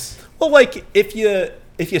grounds? Well, like if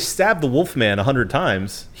you stab the wolfman 100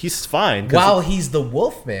 times, he's fine. While he's the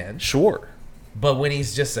wolfman. Sure. But when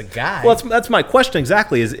he's just a guy. Well, that's my question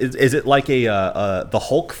exactly. Is it like the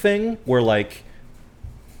Hulk thing where like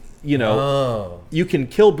you can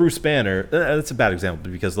kill Bruce Banner? That's a bad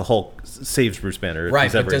example because the Hulk saves Bruce Banner if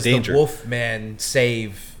he's ever in danger. The wolfman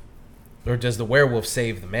save, or does the werewolf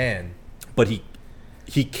save the man? But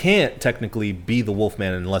he can't technically be the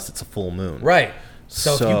wolfman unless it's a full moon. Right.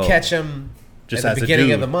 So if you catch him just at as the a beginning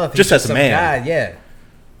dude, of the month, just he's as a man, guy, yeah,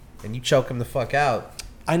 and you choke him the fuck out.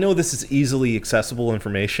 I know this is easily accessible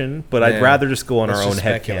information, but Yeah. I'd rather just go on Let's our own just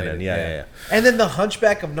headcanon. speculate. Yeah. And then the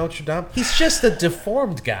Hunchback of Notre Dame, he's just a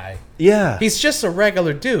deformed guy. Yeah. He's just a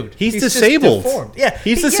regular dude. He's just disabled. deformed. Yeah.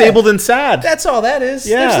 He's disabled and sad. That's all that is.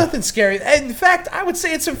 Yeah. There's nothing scary. In fact, I would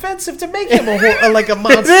say it's offensive to make him like a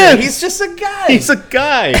monster. is. He's just a guy. He's a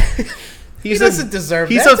guy. He doesn't deserve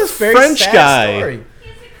that. He's That's a very French sad guy. story.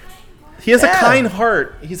 He has a Yeah. kind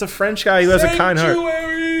heart. He's a French guy who has a kind heart.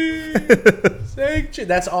 Sanctuary.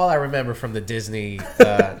 That's all I remember from the Disney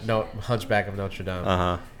Hunchback of Notre Dame.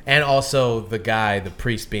 Uh-huh. And also the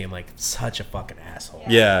priest being like such a fucking asshole.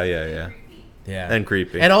 Yeah. Yeah. And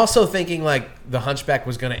creepy. And also thinking like the Hunchback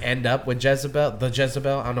was going to end up with Jezebel.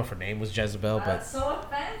 I don't know if her name was Jezebel, but That's so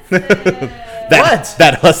offensive. What?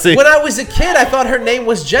 That hussy. When I was a kid, I thought her name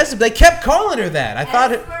was Jezebel. They kept calling her that. I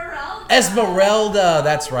thought Esmeralda.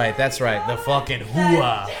 That's right. The fucking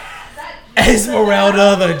hooah.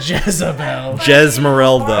 Esmeralda the Jezebel.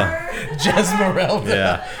 Jesmeralda. Jesmeralda.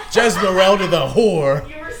 Yeah. Jesmeralda the whore.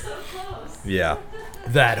 You were so close. Yeah.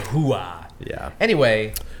 That hooah. Yeah.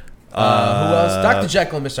 Anyway, who else? Dr.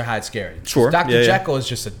 Jekyll and Mr. Hyde scary. Sure. Dr. Yeah. Jekyll is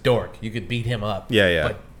just a dork. You could beat him up. Yeah.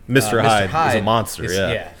 But, Mr. Hyde is a monster. is-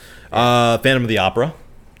 Yeah. Phantom of the Opera.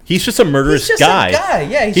 He's just a murderous He's just guy. a guy.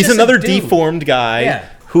 Yeah, He's just a another dude. deformed guy Yeah.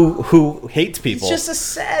 who hates people. He's just a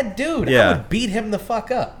sad dude. Yeah. I would beat him the fuck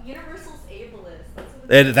up. Universal's ableist. That's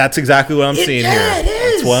what it That's exactly what I'm seeing here. It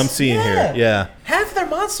is. That's what I'm seeing here. Yeah. Half their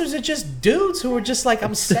monsters are just dudes who are just like,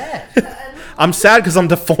 I'm sad. I'm sad because I'm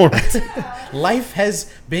deformed. Life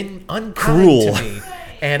has been unkind Cruel. to me.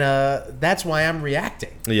 And that's why I'm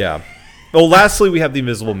reacting. Yeah. Well, lastly, we have the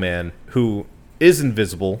Invisible Man, who is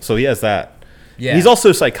invisible, so he has that. Yeah. He's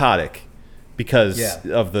also psychotic because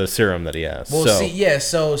Yeah. of the serum that he has. Well, so, see, yeah.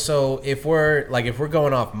 So if we're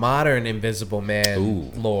going off modern Invisible Man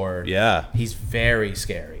Ooh. lore, Yeah. he's very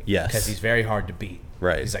scary. Yes. because he's very hard to beat.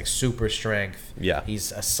 Right. He's like super strength. Yeah.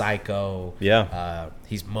 He's a psycho. Yeah.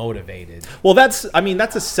 He's motivated. Well, that's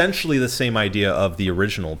essentially the same idea of the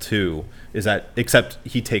original too. Is that except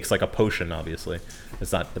he takes like a potion? Obviously,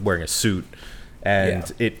 it's not wearing a suit,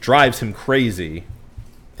 and it drives him crazy.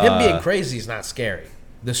 Him being crazy is not scary.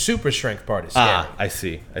 The super strength part is scary. I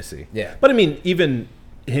see. Yeah. But I mean, even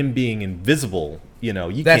him being invisible, you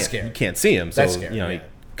That's scary. you can't see him, so That's scary, he yeah.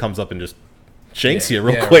 comes up and just shanks you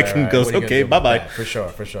Yeah, real quick right, and right. goes, What are you "Okay, gonna bye do? bye." Yeah,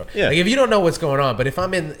 for sure. Yeah. Like if you don't know what's going on, but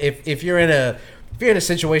if you're in a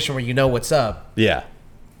situation where you know what's up, Yeah.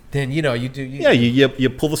 then you do. You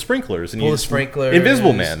pull the sprinklers and Pull you the sprinklers.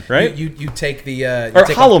 Invisible Man, right? You take the Or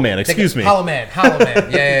Hollow Man, excuse me. Hollow Man.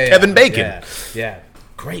 Yeah. Kevin Bacon. Yeah.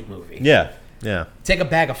 Great movie. Yeah. Take a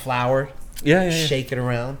bag of flour. Yeah. Shake it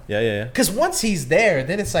around. Yeah. Because once he's there,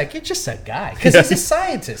 then it's like you're just a guy. Because he's a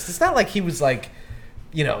scientist. It's not like he was like,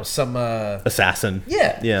 some. Assassin.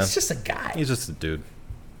 Yeah. Yeah. It's just a guy. He's just a dude.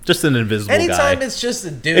 Just an invisible Anytime guy. it's just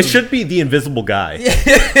a dude. It should be the invisible guy.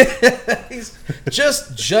 He's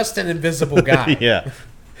just an invisible guy. Yeah.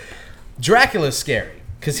 Dracula's scary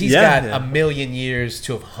because he's Yeah, got yeah. a million years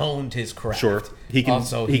to have honed his craft. Sure. He can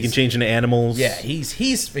Also, he can he's- change into animals. Yeah, he's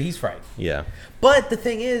frightening. Yeah. But the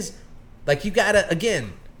thing is, like, you gotta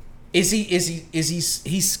again,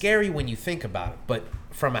 he's scary when you think about it. But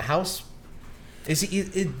from a house, is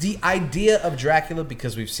the idea of Dracula,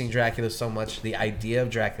 because we've seen Dracula so much, the idea of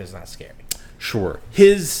Dracula is not scary. Sure.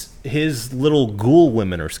 His little ghoul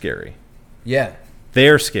women are scary. Yeah,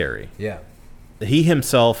 They're scary. yeah. He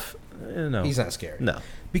himself, no. He's not scary. No.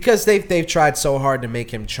 Because they've tried so hard to make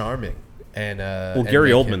him charming. And Well, Gary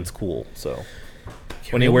Oldman's cool, so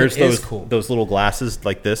when he Oldman wears is cool. those little glasses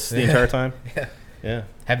like this the entire time. Yeah.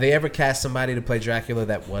 Have they ever cast somebody to play Dracula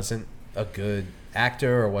that wasn't a good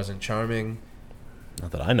actor or wasn't charming?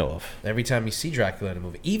 Not that I know of. Every time you see Dracula in a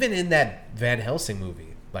movie, even in that Van Helsing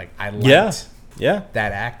movie, like I liked Yeah.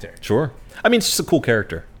 that actor. Sure. I mean, it's just a cool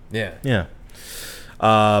character. Yeah. Yeah.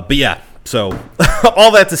 But yeah, so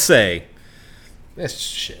all that to say, That's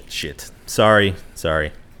shit. Sorry.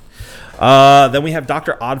 Then we have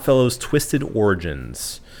Dr. Oddfellow's Twisted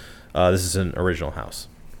Origins. This is an original house.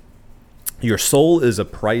 Your soul is a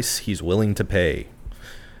price he's willing to pay.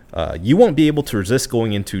 You won't be able to resist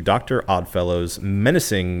going into Dr. Oddfellow's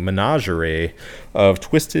menacing menagerie of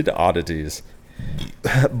twisted oddities.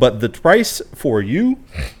 But the price for you,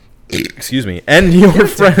 excuse me, and your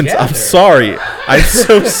friends, I'm together. sorry. I'm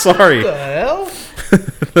so sorry. What the hell?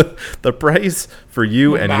 The price for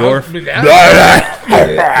you and your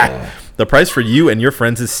the price for you and your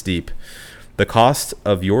friends is steep. The cost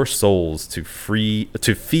of your souls to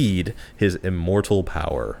feed his immortal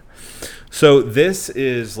power. So this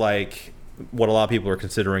is like what a lot of people are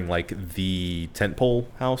considering like the tentpole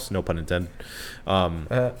house, no pun intended.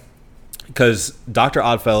 Because Dr.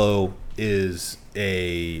 Oddfellow is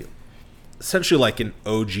essentially like an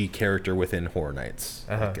OG character within Horror Nights.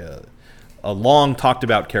 Like a long talked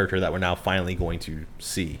about character that we're now finally going to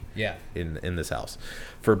see in this house.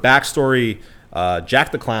 For backstory,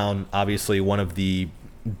 Jack the Clown, obviously one of the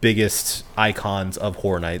biggest icons of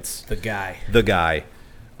Horror Nights. The guy.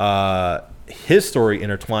 His story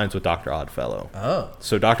intertwines with Dr. Oddfellow. Oh.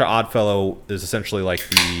 So Dr. Oddfellow is essentially like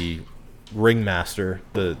the ringmaster,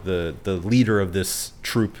 the leader of this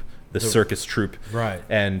troupe, circus troupe. Right.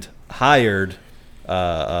 And hired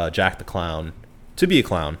Jack the Clown to be a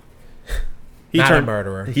clown. Not a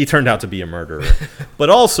murderer. He turned out to be a murderer. But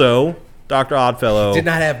also, Dr. Oddfellow Did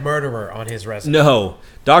not have murderer on his resume. No.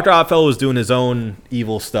 Dr. Oddfellow was doing his own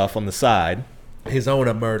evil stuff on the side. His own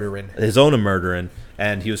a murdering.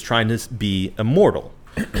 And he was trying to be immortal.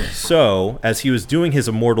 So, as he was doing his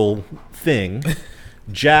immortal thing,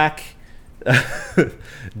 Jack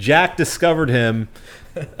discovered him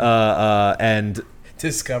and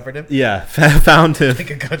Discovered him. yeah, found him. Like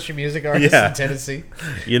a country music artist Yeah. in Tennessee.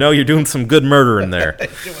 You're doing some good murdering there.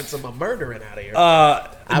 Doing some murdering out of here.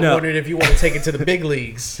 I no. wondered if you want to take it to the big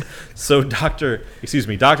leagues. So Dr.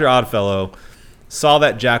 Oddfellow saw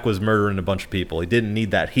that Jack was murdering a bunch of people. He didn't need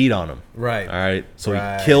that heat on him. Right. All right. So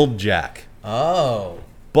Right. he killed Jack. Oh.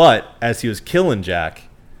 But as he was killing Jack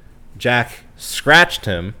scratched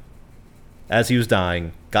him as he was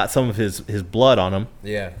dying, got some of his blood on him.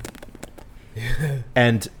 Yeah.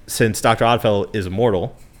 And since Dr. Oddfellow is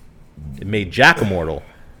immortal, it made Jack immortal.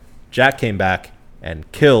 Jack came back and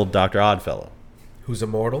killed Dr. Oddfellow, Who's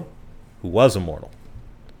immortal? who was immortal.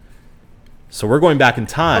 So we're going back in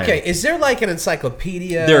time. Okay, is there like an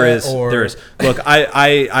encyclopedia? There is. Or... There is. Look,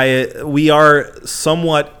 we are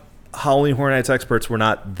somewhat Halloween Horror Nights experts. We're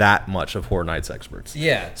not that much of Horror Nights experts.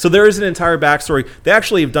 Yeah. So there is an entire backstory. They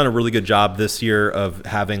actually have done a really good job this year of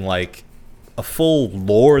having like a full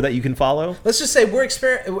lore that you can follow. Let's just say we're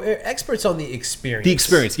experts on the experience. The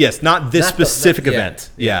experience, yes, not this specific event.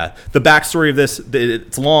 Yeah. The backstory of this,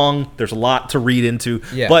 it's long. There's a lot to read into.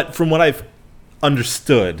 Yeah. But from what I've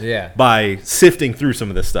understood by sifting through some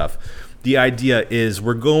of this stuff, the idea is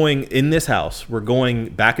we're going in this house. We're going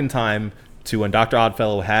back in time to when Dr.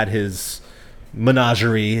 Oddfellow had his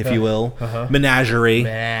menagerie, if you will. Menagerie.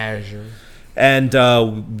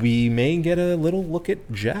 And we may get a little look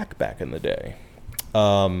at Jack back in the day.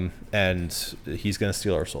 And he's going to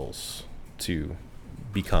steal our souls to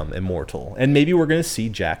become immortal. And maybe we're going to see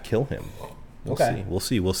Jack kill him. We'll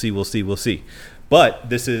see. But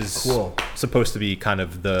this is supposed to be kind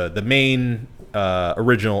of the main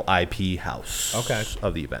original IP house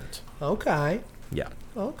of the event. Okay. Yeah.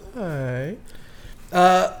 Okay.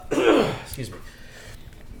 Excuse me.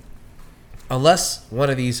 Unless one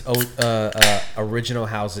of these original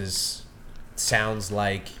houses sounds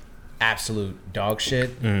like absolute dog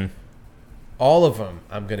shit, all of them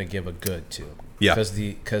I'm gonna give a good to. Yeah.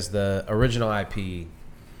 Because the original IP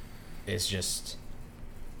is just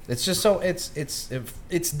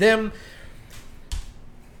it's them.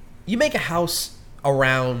 You make a house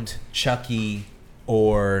around Chucky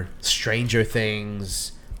or Stranger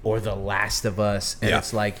Things or The Last of Us, and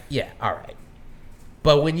it's like, all right.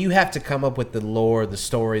 But when you have to come up with the lore, the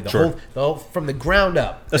story, the whole from the ground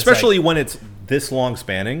up, especially when it's this long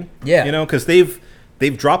spanning, because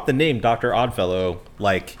they've dropped the name Dr. Oddfellow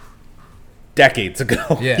like decades ago,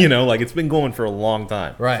 like it's been going for a long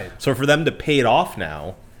time, right? So for them to pay it off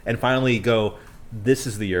now and finally go, this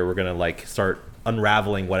is the year we're gonna like start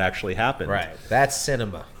unraveling what actually happened, right? That's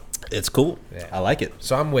cinema. It's cool. I like it.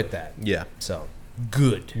 So I'm with that. Yeah. So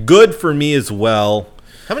good for me as well.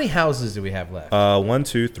 How many houses do we have left? 1,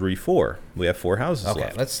 2, 3, 4. We have 4 houses left.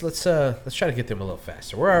 Okay, let's try to get them a little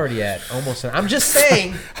faster. We're already at almost. I'm just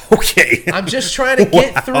saying. Okay. I'm just trying to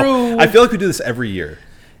get through. I feel like we do this every year.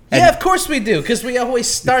 Yeah, of course we do, because we always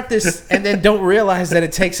start this and then don't realize that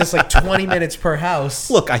it takes us like 20 minutes per house.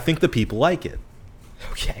 Look, I think the people like it.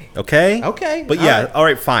 Okay. But yeah, all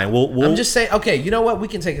right, fine. We'll I'm just saying. Okay, you know what? We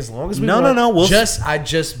can take as long as we want. No. I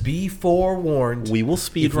just be forewarned. We will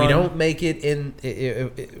speed run. If we don't make it in,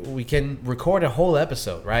 we can record a whole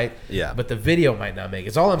episode, right? Yeah. But the video might not make it.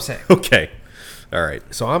 That's all I'm saying. Okay. All right.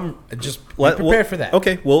 So I'm just prepared for that.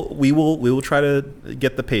 Okay. Well, we will try to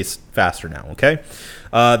get the pace faster now. Okay.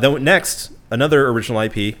 Then next, another original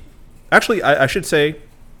IP. Actually, I should say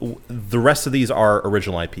the rest of these are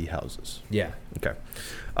original IP houses. Yeah. Okay.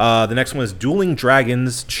 The next one is Dueling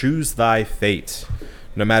Dragons, Choose Thy Fate.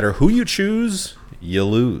 No matter who you choose, you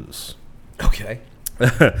lose. Okay.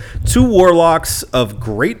 2 warlocks of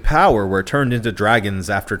great power were turned into dragons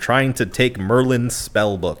after trying to take Merlin's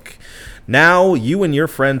spellbook. Now you and your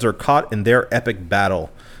friends are caught in their epic battle.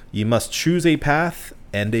 You must choose a path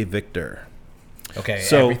and a victor. Okay,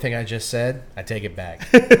 so everything I just said, I take it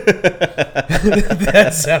back. That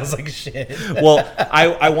sounds like shit. Well,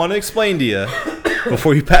 I want to explain to you,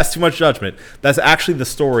 before you pass too much judgment, that's actually the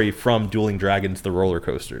story from Dueling Dragons, the roller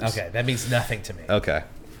coasters. Okay, that means nothing to me. Okay.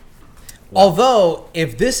 Although,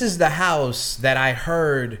 if this is the house that I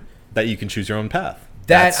heard... That you can choose your own path.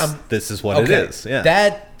 This is what it is. Yeah.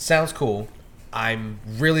 That sounds cool. I'm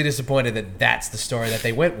really disappointed that that's the story that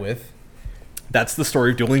they went with. That's the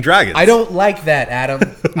story of Dueling Dragons. I don't like that, Adam.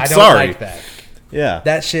 I don't sorry. like that. Yeah.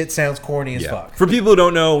 That shit sounds corny as fuck. For people who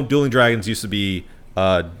don't know, Dueling Dragons used to be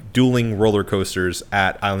dueling roller coasters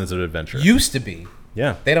at Islands of Adventure. Used to be.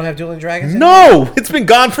 Yeah. They don't have Dueling Dragons anymore? No! It's been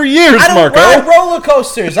gone for years, Marco. I don't ride roller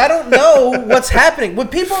coasters. I don't know what's happening. When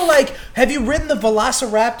people are like, have you ridden the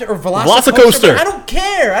Velociraptor or Velocicoaster? I don't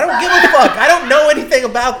care. I don't give a fuck. I don't know anything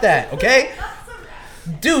about that, okay?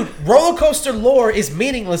 Dude, roller coaster lore is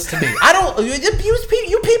meaningless to me. I don't.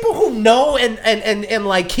 You people who know and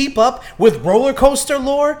like keep up with roller coaster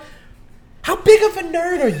lore, how big of a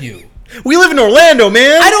nerd are you? We live in Orlando,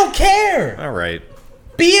 man. I don't care. All right.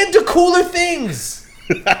 Be into cooler things.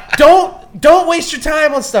 Don't waste your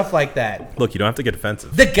time on stuff like that. Look, you don't have to get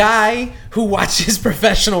offensive. The guy who watches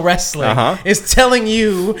professional wrestling is telling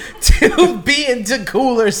you to be into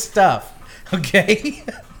cooler stuff. Okay.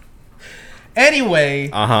 Anyway,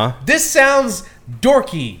 this sounds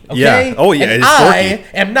dorky, okay? Yeah. Oh, yeah, and it's dorky. I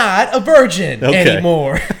am not a virgin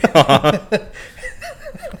anymore.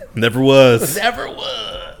 Never was. Never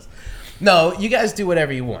was. No, you guys do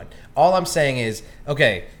whatever you want. All I'm saying is,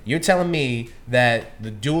 okay, you're telling me that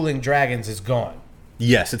the dueling dragons is gone.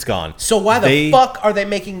 Yes, it's gone. So why the fuck are they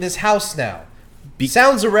making this house now?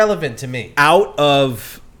 Sounds irrelevant to me. Out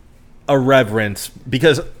of irreverence,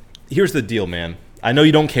 because here's the deal, man. I know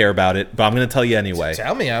you don't care about it, but I'm going to tell you anyway.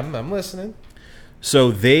 Tell me, I'm listening.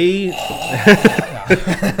 So that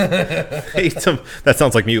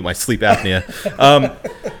sounds like me with my sleep apnea.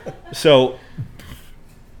 So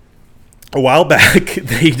a while back,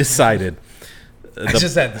 they decided. I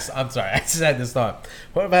just had this thought.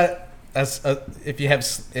 What about if you have,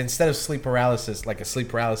 instead of sleep paralysis, like a sleep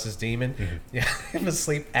paralysis demon, you have a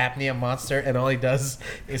sleep apnea monster, and all he does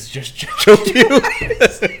is just choke you,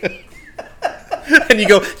 and you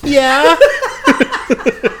go, yeah.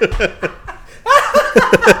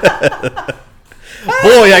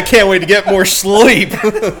 Boy, I can't wait to get more sleep.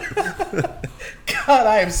 God,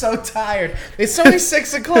 I am so tired. It's only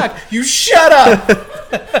 6 o'clock. You shut up.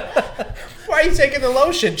 Why are you taking the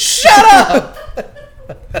lotion? Shut up.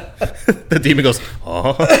 The demon goes,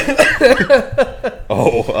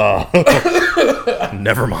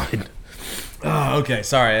 never mind. Oh, okay.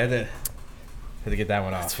 Sorry, I had to get that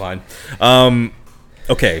one off. That's fine.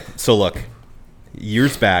 Okay, so look,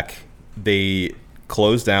 years back, they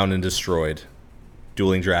closed down and destroyed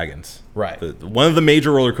Dueling Dragons. Right. One of the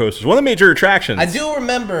major roller coasters, one of the major attractions. I do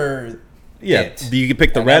remember. Yeah, it. you can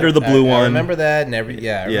pick the red or the blue one. I remember that, and I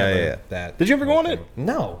remember that. Did you ever go on it?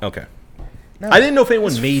 No. Okay. No. I didn't know if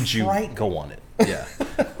anyone made you go on it. Yeah.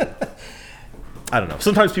 I don't know.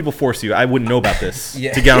 Sometimes people force you. I wouldn't know about this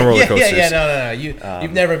to get on roller coasters. No.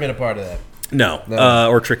 You've never been a part of that. No.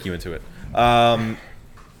 Or trick you into it.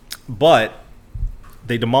 But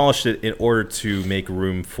they demolished it in order to make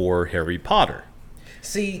room for Harry Potter.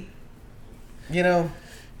 See,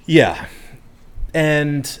 Yeah.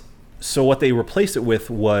 And so what they replaced it with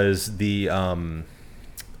was the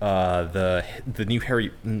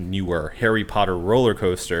newer Harry Potter roller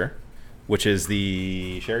coaster, which is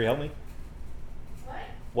the Sherry, help me. What?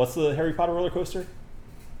 What's the Harry Potter roller coaster?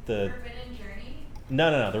 The Forbidden Journey?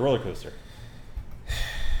 No, the roller coaster.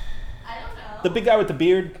 I don't know. The big guy with the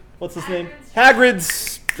beard. What's his name?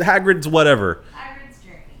 Hagrid's whatever. Hagrid's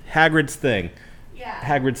Journey. Hagrid's thing. Yeah.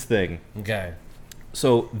 Hagrid's thing. Okay.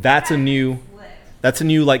 So that's a new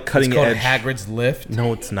like cutting It's called edge. Hagrid's Lift.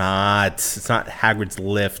 No, it's not. It's not Hagrid's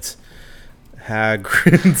Lift.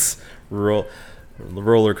 Hagrid's roller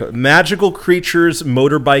coaster. Magical Creatures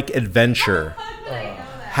Motorbike Adventure.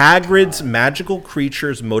 Hagrid's Magical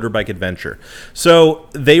Creatures Motorbike Adventure. So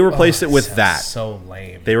they replaced it with that. So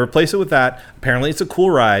lame. They replaced it with that. Apparently, it's a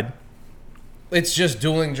cool ride. It's just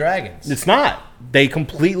Dueling Dragons. It's not. They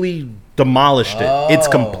completely demolished it. It's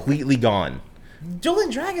completely gone.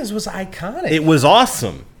 Dueling Dragons was iconic. It was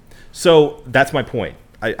awesome. So that's my point.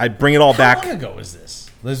 I bring it all back. How long ago was this?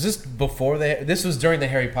 Was this before this was during the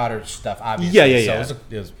Harry Potter stuff, obviously. Yeah. So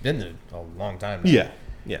it was been a long time now.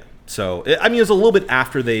 Yeah. So it was a little bit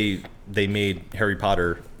after they made Harry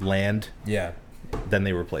Potter Land. Yeah. Then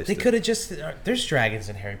they replaced it. They could have just. There's dragons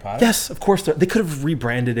in Harry Potter. Yes, of course. They could have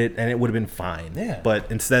rebranded it and it would have been fine. Yeah.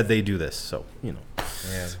 But instead they do this. So,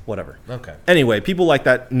 whatever. Okay. Anyway, people like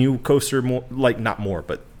that new coaster more, like not more,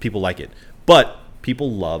 but people like it. But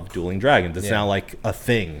people love Dueling Dragons. It's now like a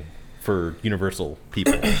thing for Universal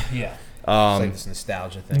people. Yeah. It's like this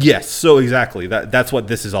nostalgia thing. Yes, so exactly. That's what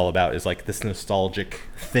this is all about, is like this nostalgic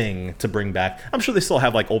thing to bring back. I'm sure they still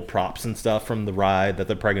have like old props and stuff from the ride that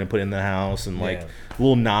they're probably going to put in the house and like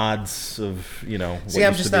little nods of, See,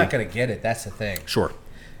 I'm just not going to get it. That's the thing. Sure.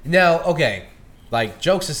 Now, okay, like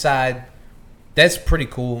jokes aside, that's pretty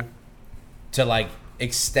cool to like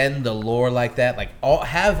extend the lore like that. Like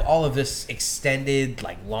have all of this extended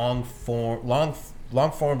like long form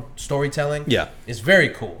storytelling. Yeah. Is very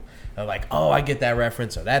cool. Like, I get that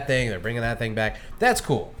reference or that thing. They're bringing that thing back. That's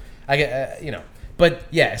cool. I get, But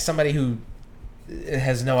yeah, somebody who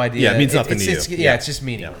has no idea. Yeah, it means nothing to you. Yeah, it's just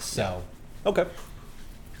meaningless. Yeah. So. Okay.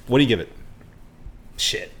 What do you give it?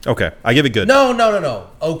 Shit. Okay, I give it good. No.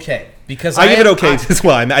 Okay, because I give it okay as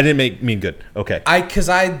well. I didn't mean good. Okay. Because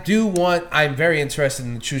I'm very interested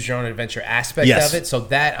in the choose your own adventure aspect of it. So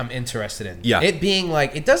that I'm interested in. Yeah. It being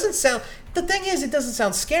like, it doesn't sound. The thing is, it doesn't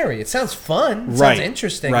sound scary. It sounds fun. It sounds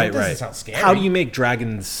interesting. It doesn't sound scary. How do you make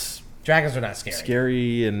dragons? Dragons are not scary.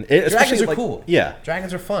 Scary and dragons are cool. Yeah.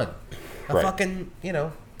 Dragons are fun. Fucking,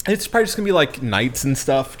 It's probably just gonna be like knights and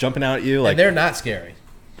stuff jumping out at you. Like and they're not scary.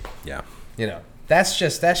 Yeah. That's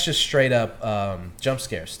just straight up jump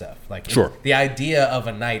scare stuff. Like sure. The idea of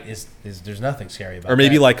a knight is there's nothing scary about. Or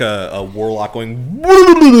maybe that. like a warlock going.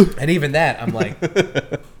 And even that, I'm like,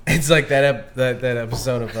 It's like that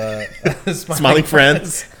episode of Smiling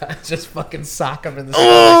Friends. I just fucking sock him in the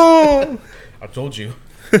Oh! I told you.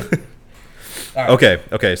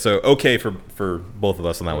 Okay. So okay for both of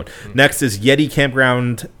us on that one. Next is Yeti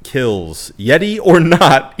Campground Kills. Yeti or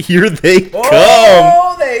not, here they come.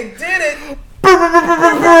 Oh, they did it.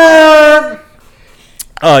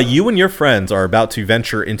 You and your friends are about to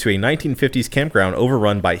venture into a 1950s campground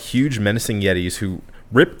overrun by huge menacing Yetis who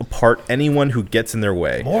rip apart anyone who gets in their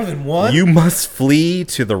way. More than one? You must flee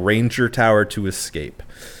to the Ranger Tower to escape.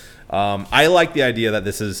 I like the idea that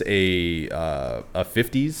this is a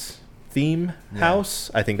 50s theme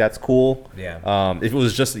house. I think that's cool. Yeah. If it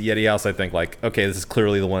was just a Yeti house, I think like, okay, this is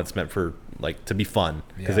clearly the one that's meant for like to be fun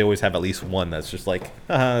because they always have at least one that's just like,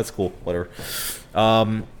 that's cool, whatever.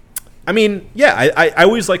 I mean, yeah, I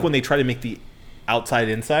always like when they try to make the outside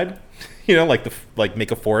inside, you know, like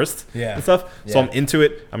make a forest and stuff. So I'm into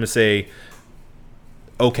it. I'm gonna say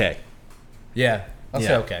okay. Yeah, I'll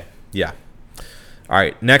say okay. Yeah. All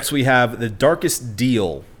right. Next we have The Darkest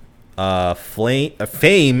Deal.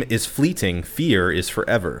 Fame is fleeting, fear is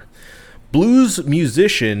forever. Blues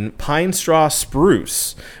musician Pine Straw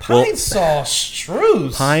Spruce. Pine Straw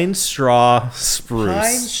Spruce. Pine Straw Spruce.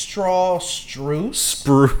 Pine Straw Spruce.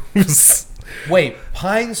 Spruce. Wait,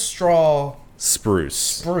 Pine Straw Spruce.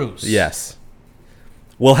 Spruce. Yes.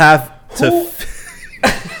 We'll have to.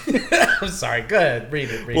 I'm sorry. Go ahead. Read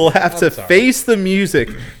it. We'll have to face the music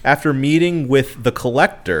after meeting with the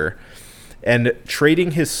collector and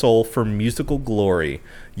trading his soul for musical glory.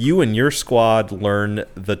 You and your squad learn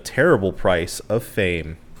the terrible price of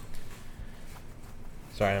fame.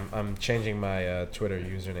 Sorry, I'm changing my Twitter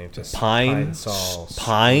username to Pine Straw.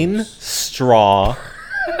 Pine Straw.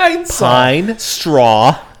 Pine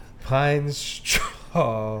Straw. Pine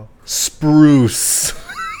Straw. Spruce.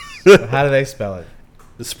 How do they spell it?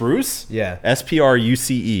 The spruce? Yeah.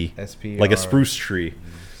 SPRUCE. SPR. Like a spruce tree.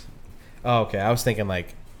 Oh, okay. I was thinking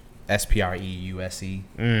like SPREUSE.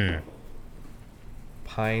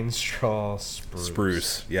 Pine Straw Spruce.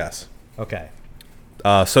 Spruce, yes. Okay.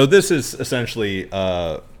 So this is essentially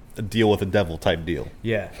a deal with the devil type deal.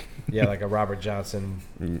 Yeah. Yeah, like a Robert Johnson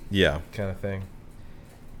Yeah. kind of thing.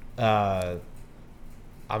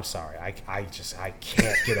 I'm sorry. I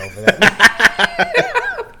can't get over that.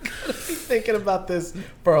 I'm gonna be thinking about this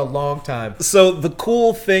for a long time. So the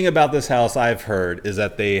cool thing about this house I've heard is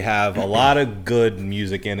that they have a lot of good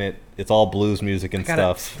music in it. It's all blues music and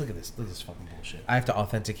stuff. Look at this. Look at this fucking bullshit. I have to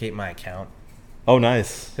authenticate my account. Oh,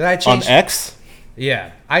 nice. Did I change? On X?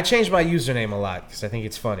 Yeah. I change my username a lot because I think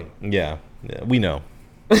it's funny. Yeah, we know.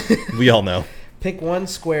 We all know. Pick one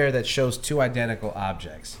square that shows two identical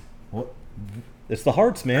objects. What? It's the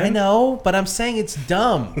hearts, man. I know, but I'm saying it's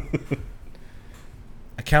dumb.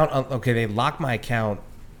 Okay, they locked my account.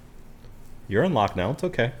 You're unlocked now. It's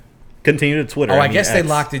okay. Continue to Twitter. Oh, I guess they X.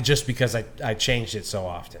 locked it just because I changed it so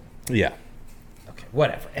often. Yeah. Okay,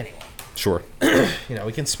 whatever. Anyway, Sure.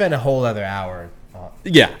 we can spend a whole other hour.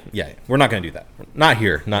 Yeah. We're not going to do that. Not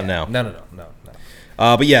here. Not now. No.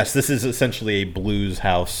 But yes, this is essentially a blues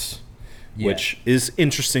house, Yeah. which is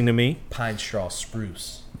interesting to me. Pine Straw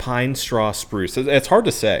Spruce. Pine Straw Spruce. It's hard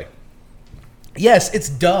to say. Yes, it's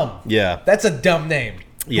dumb. Yeah. That's a dumb name.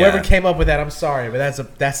 Yeah. Whoever came up with that, I'm sorry, but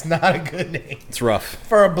that's not a good name. It's rough.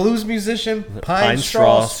 For a blues musician, Pine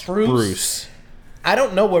Straw Spruce. I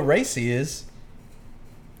don't know what race he is.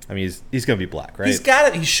 I mean, he's going to be black, right? He's got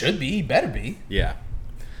it. He should be. He better be. Yeah.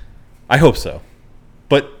 I hope so.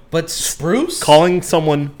 But Spruce? calling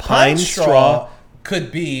someone Pine Straw,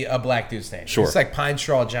 could be a black dude's name. Sure. It's like Pine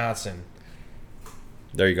Straw Johnson.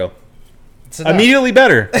 there you go. It's enough. Immediately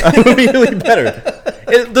better. Immediately better.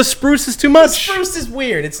 The spruce is too much. Spruce is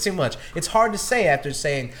weird. It's too much. It's hard to say after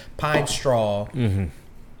saying Pine Straw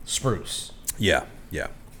Spruce. Yeah.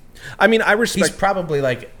 I mean, I He's respect. probably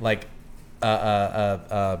like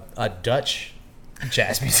a Dutch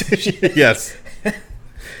jazz musician. Yes.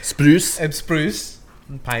 Spruce. And Spruce.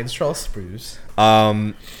 Pine Straw Spruce.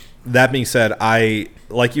 That being said,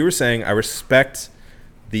 like you were saying, I respect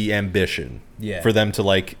the ambition for them to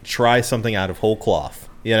like try something out of whole cloth.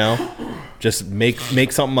 You know, just make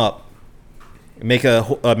something up, make a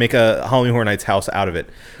Halloween Horror Nights house out of it.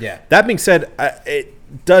 Yeah. That being said,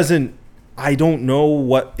 it doesn't. I don't know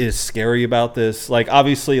what is scary about this. Like,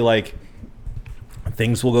 obviously, like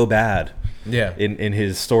things will go bad. Yeah. In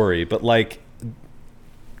his story, but like,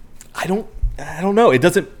 I don't know. It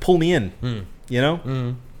doesn't pull me in. You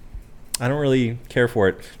know. I don't really care for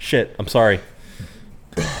it. Shit. I'm sorry.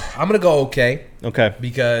 I'm gonna go okay. Okay.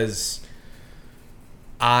 Because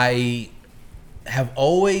I have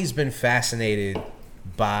always been fascinated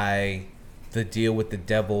by the deal with the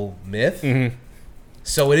devil myth.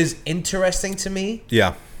 So it is interesting to me.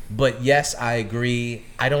 Yeah. But yes, I agree.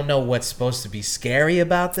 I don't know what's supposed to be scary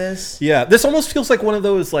about this. Yeah, this almost feels like one of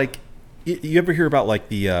those, like, you ever hear about like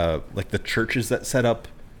the churches that set up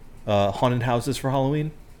haunted houses for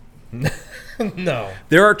Halloween? No.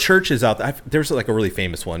 There are churches out there. There's like a really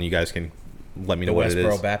famous one. You guys can let me know what it is.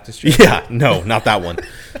 Westboro Baptist Church? Yeah, no, not that one.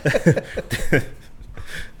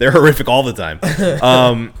 They're horrific all the time.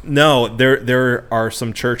 No, there are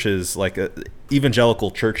some churches, like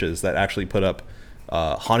evangelical churches, that actually put up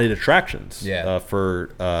haunted attractions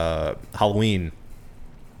for Halloween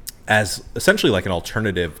as essentially like an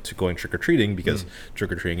alternative to going trick-or-treating, because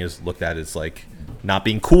trick-or-treating is looked at as like not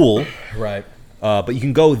being cool. Right. But you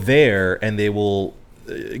can go there and they will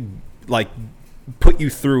like put you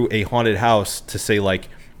through a haunted house to say like,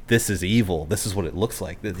 this is evil. This is what it looks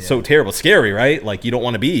like. It's so terrible. Scary, right? Like, you don't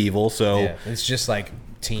want to be evil. So it's just like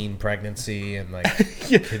teen pregnancy and like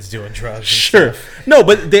kids doing drugs and stuff. No,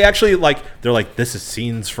 but they actually they're like, this is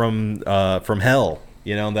scenes from hell.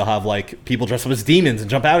 You know, and they'll have like people dress up as demons and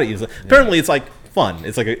jump out at you. Apparently it's like fun.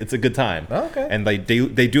 It's like it's a good time. Okay. And they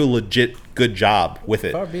do a legit good job with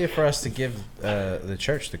it. Far be it for us to give the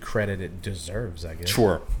church the credit it deserves, I guess.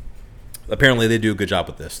 Sure. Apparently they do a good job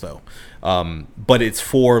with this though. But it's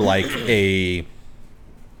for like it's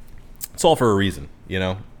all for a reason, you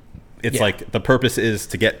know? It's like the purpose is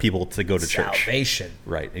to get people to go to church. Salvation.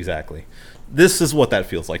 Right, exactly. This is what that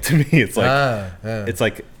feels like to me. It's like it's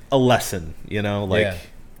like a lesson, you know, like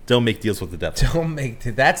don't make deals with the devil.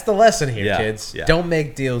 That's the lesson here, kids. Yeah. Don't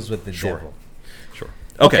make deals with the devil. Sure.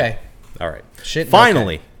 Okay. All right.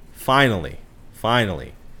 Finally,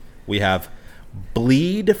 we have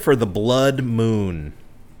Bleed for the Blood Moon.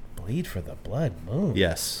 Bleed for the Blood Moon?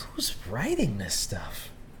 Yes. Who's writing this stuff?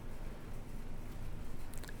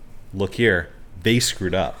 Look here. They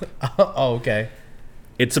screwed up. Oh, okay.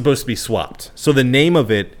 It's supposed to be swapped. So the name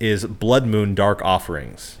of it is Blood Moon Dark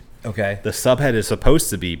Offerings. Okay. The subhead is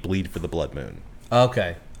supposed to be Bleed for the Blood Moon.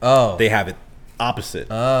 Okay. Oh. They have it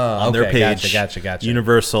opposite on their page. Gotcha.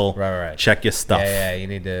 Universal. Right. Check your stuff. Yeah. You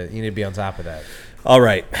need to be on top of that. All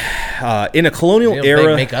right. In a colonial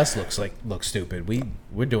era, make us look stupid.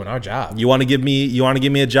 We're doing our job. You want to give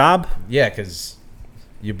me a job? Yeah, because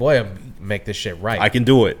your boy will make this shit right. I can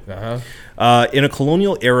do it. Uh-huh. In a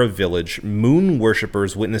colonial era village, moon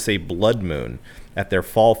worshippers witness a blood moon at their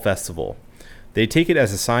fall festival. They take it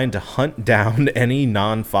as a sign to hunt down any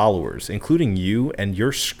non-followers, including you and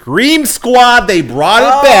your Scream Squad. They brought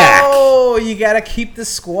it back. Oh, you got to keep the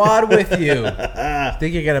squad with you.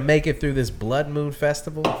 Think you're going to make it through this Blood Moon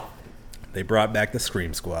Festival? They brought back the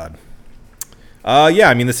Scream Squad. Yeah,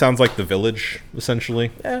 I mean, this sounds like The Village,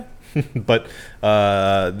 essentially. Yeah. But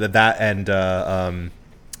that and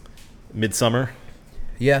Midsummer.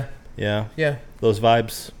 Yeah. Yeah. Yeah. Those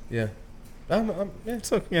vibes. Yeah. Yeah.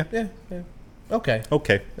 So, yeah. Yeah. Okay.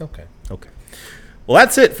 Well,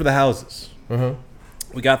 that's it for the houses. Uh-huh.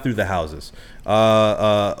 We got through the houses.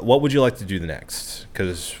 What would you like to do next?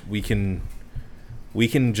 Because we can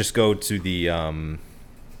just go to the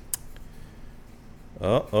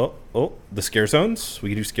the scare zones.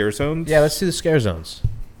 We can do scare zones. Yeah, let's do the scare zones.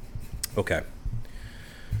 Okay.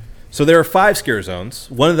 So there are 5 scare zones.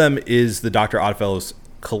 One of them is the Dr. Oddfellow's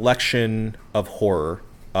collection of horror.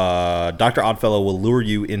 Dr. Oddfellow will lure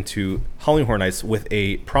you into Halloween Horror Nights with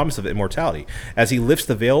a promise of immortality. As he lifts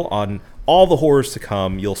the veil on all the horrors to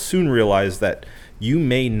come, you'll soon realize that you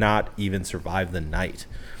may not even survive the night.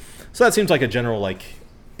 So that seems like a general, like,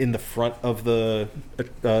 in the front of the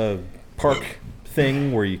park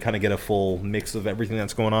thing, where you kind of get a full mix of everything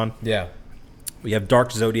that's going on. Yeah. We have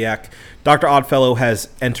Dark Zodiac. Dr. Oddfellow has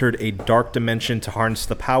entered a dark dimension to harness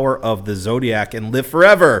the power of the Zodiac and live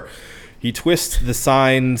forever. He twists the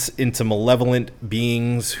signs into malevolent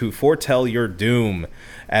beings who foretell your doom.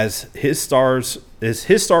 As his star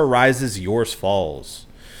rises, yours falls.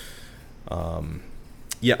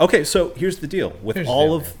 Yeah. Okay. So here's the deal with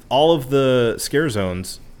all of the scare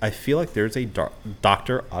zones. I feel like there's a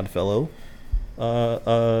Dr. Oddfellow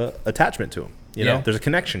attachment to him. You know, there's a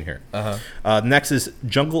connection here. Next is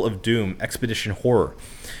Jungle of Doom Expedition Horror.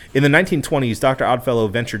 In the 1920s, Dr. Oddfellow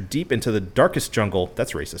ventured deep into the darkest jungle,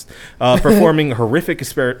 that's racist, performing horrific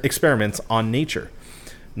experiments on nature.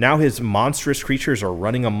 Now his monstrous creatures are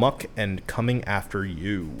running amok and coming after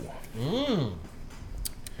you.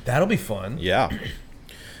 That'll be fun. Yeah.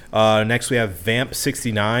 Next we have Vamp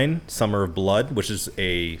 69, Summer of Blood, which is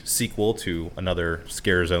a sequel to another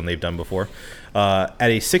scare zone they've done before. At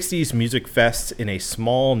a 60s music fest in a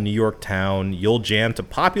small New York town, you'll jam to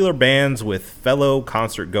popular bands with fellow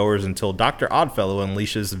concert goers until Dr. Oddfellow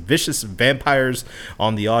unleashes vicious vampires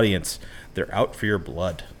on the audience. They're out for your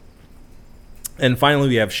blood. And finally,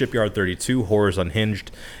 we have Shipyard 32, Horrors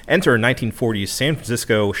Unhinged. Enter a 1940s San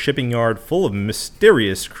Francisco shipping yard full of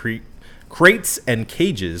mysterious crates and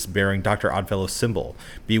cages bearing Dr. Oddfellow's symbol.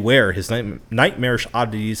 Beware, his nightmarish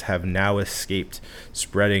oddities have now escaped,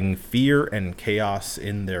 spreading fear and chaos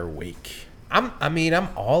in their wake. I'm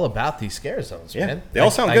all about these scare zones, man. They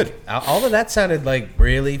all sound good. All of that sounded like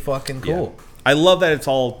really fucking cool. Yeah. I love that it's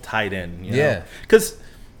all tied in. You know? Yeah. Because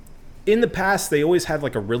in the past, they always had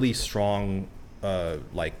like a really strong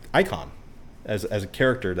like icon as a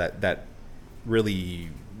character that really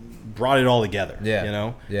brought it all together. Yeah. You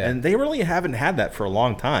know? Yeah. And they really haven't had that for a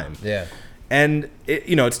long time. Yeah. And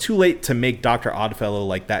it's too late to make Dr. Oddfellow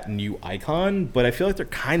like that new icon, but I feel like they're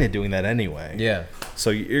kind of doing that anyway. Yeah. So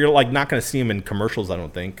you're like not going to see him in commercials, I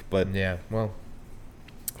don't think. But yeah, well,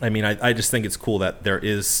 I mean, I just think it's cool that there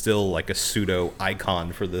is still like a pseudo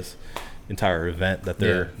icon for this entire event that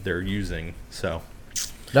they're using. So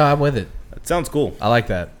no, I'm with it. That sounds cool. I like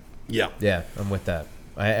that. Yeah. Yeah, I'm with that.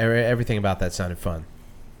 Everything about that sounded fun.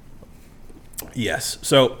 Yes.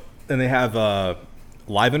 So then they have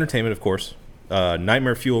live entertainment, of course.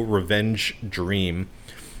 Nightmare Fuel Revenge Dream.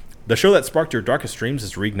 The show that sparked your darkest dreams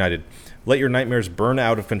is reignited. Let your nightmares burn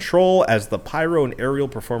out of control as the pyro and aerial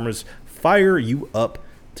performers fire you up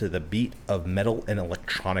to the beat of metal and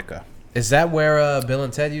electronica. Is that where Bill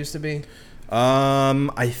and Ted used to be?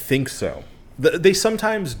 I think so. They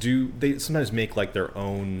sometimes do. They sometimes make like their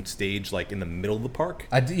own stage, like in the middle of the park.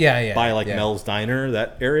 Yeah. By like Mel's Diner,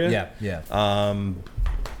 that area. Yeah. I'm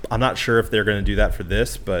not sure if they're going to do that for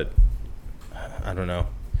this, but I don't know.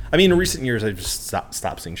 I mean, in recent years, I've just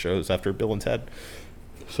stopped seeing shows after Bill and Ted.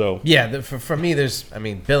 So yeah, for me,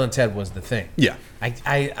 Bill and Ted was the thing. Yeah.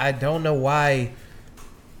 I don't know why.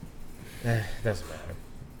 Doesn't matter.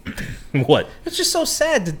 What? It's just so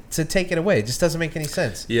sad to take it away. It just doesn't make any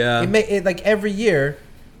sense. Yeah. It like every year,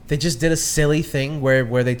 they just did a silly thing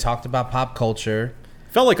where they talked about pop culture.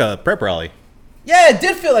 Felt like a prep rally. Yeah, it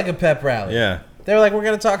did feel like a pep rally. Yeah. They were like, we're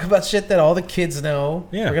going to talk about shit that all the kids know.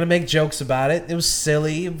 Yeah. We're going to make jokes about it. It was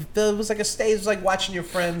silly. It was like a stage. It was like watching your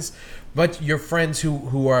friends, but your friends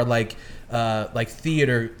who are like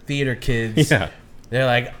theater kids. Yeah.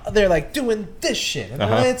 They're like doing this shit.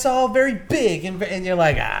 And it's all very big. And you're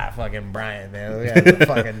like, fucking Brian, man. Yeah,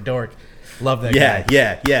 fucking dork. Love that guy.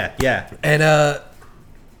 Yeah. And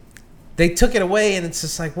they took it away, and it's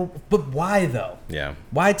just like, well, but why though? Yeah.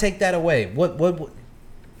 Why take that away? What?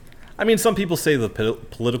 I mean, some people say the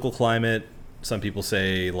political climate. Some people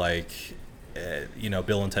say like,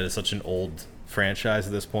 Bill and Ted is such an old franchise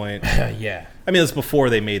at this point. Yeah. I mean, it's before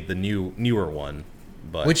they made the newer one,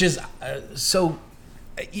 but which is so.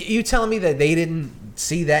 You telling me that they didn't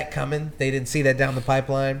see that coming? They didn't see that down the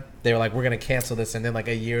pipeline? They were like, we're going to cancel this. And then like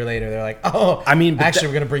a year later, they're like, oh, I mean, actually,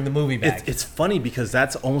 we're going to bring the movie back. It's funny because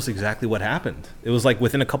that's almost exactly what happened. It was like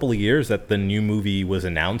within a couple of years that the new movie was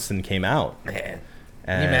announced and came out. Man.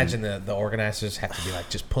 Can you imagine the organizers have to be like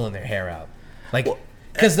just pulling their hair out? Like,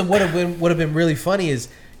 because what would have been really funny is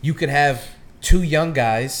you could have two young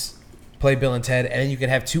guys play Bill and Ted, and you could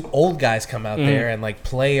have two old guys come out there and like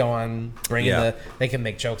play on bringing they can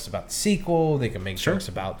make jokes about the sequel, they can make jokes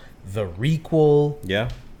about the requel. Yeah,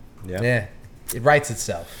 it writes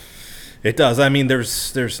itself. It does. I mean,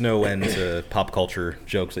 there's no end to pop culture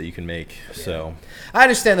jokes that you can make. So I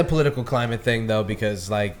understand the political climate thing though,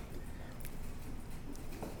 because like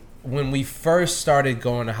when we first started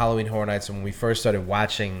going to Halloween Horror Nights and when we first started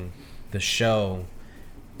watching the show,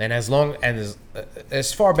 and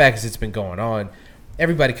as far back as it's been going on,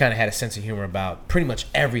 everybody kind of had a sense of humor about pretty much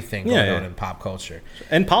everything going on in pop culture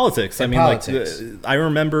and politics. And politics. I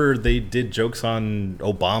remember they did jokes on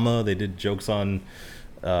Obama. They did jokes on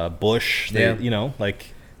Bush. It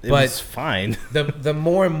was fine. the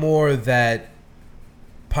more and more that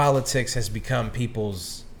politics has become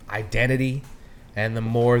people's identity, and the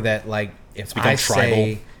more that like if I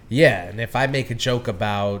say and if I make a joke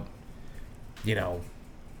about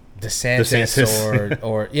DeSantis.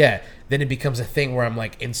 or then it becomes a thing where I'm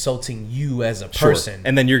like insulting you as a person. Sure.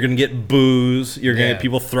 And then you're gonna get boos. You're gonna get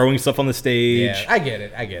people throwing stuff on the stage. Yeah, I get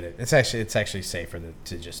it. It's actually safer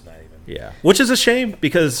to just not even. Yeah, which is a shame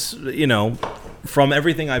because from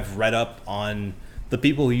everything I've read up on the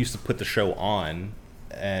people who used to put the show on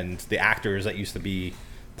and the actors that used to be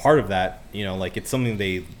part of that, like it's something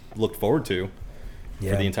they looked forward to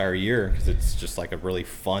for the entire year because it's just like a really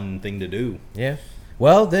fun thing to do. Yeah.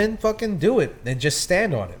 Well, then fucking do it and just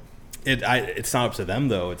stand on it. It's not up to them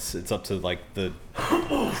though. It's up to like the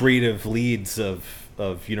creative leads of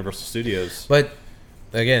Universal Studios. But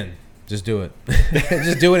again, just do it.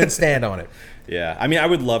 Just do it and stand on it. Yeah, I mean, I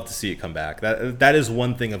would love to see it come back. That is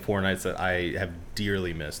one thing of Horror Nights that I have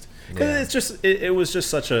dearly missed. Because it's just it was just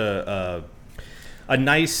such a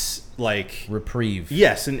nice like reprieve.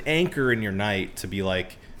 Yes, an anchor in your night to be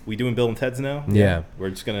like, we doing Bill and Ted's now? Yeah, we're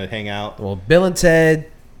just gonna hang out. Well, Bill and Ted,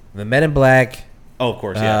 the Men in Black. Oh, of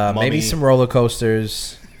course, yeah. Maybe some roller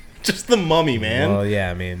coasters. Just the Mummy, man. Well, yeah,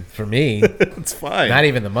 I mean, for me, it's fine. Not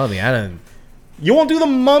even the Mummy. I don't. You won't do the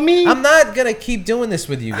Mummy? I'm not gonna keep doing this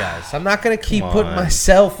with you guys. I'm not gonna keep putting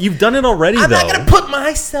myself. You've done it already, though. I'm not gonna put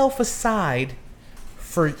myself aside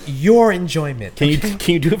for your enjoyment. Can you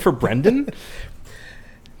do it for Brendan?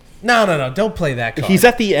 No. Don't play that card. He's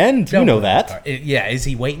at the end. You know that. Yeah. Is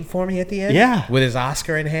he waiting for me at the end? Yeah. With his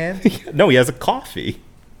Oscar in hand? No, he has a coffee.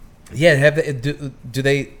 Yeah. Do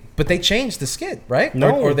they? But they changed the skit, right?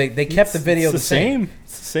 No. Or they kept the video the same.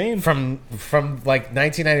 It's the same. From like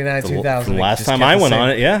 1999, 2000. The last time I went on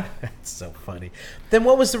it, yeah. That's so funny. Then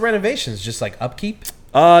what was the renovations? Just like upkeep?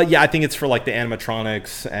 Yeah, I think it's for like the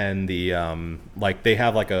animatronics and the like they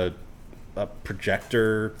have like a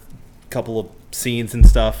projector, couple of scenes and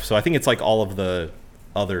stuff. So I think it's like all of the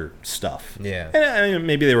other stuff. Yeah. And I mean,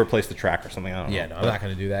 maybe they replaced the track or something. I don't know. Yeah, no, I'm not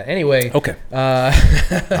going to do that. Anyway. Okay.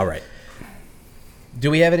 All right. Do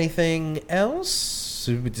we have anything else?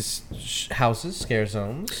 Just houses, scare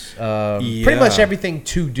zones. Pretty much everything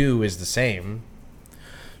to do is the same.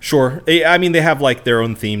 Sure. I mean, they have like their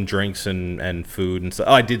own themed drinks and food and stuff.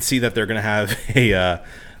 Oh, I did see that they're going to have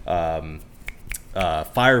a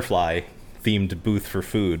Firefly themed booth for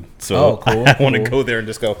food. So cool, I want to go there and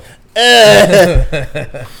just go,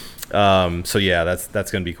 so yeah, that's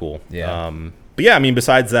going to be cool. Yeah. But yeah, I mean,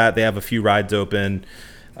 besides that, they have a few rides open,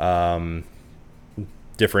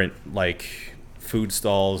 different like food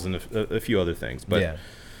stalls and a few other things. But yeah.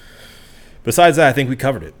 Besides that, I think we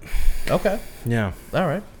covered it. Okay. Yeah. All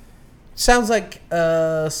right. Sounds like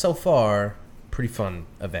so far pretty fun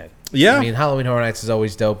event. Yeah. I mean, Halloween Horror Nights is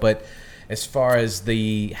always dope, but as far as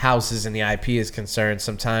the houses and the IP is concerned,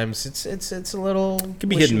 sometimes it's a little can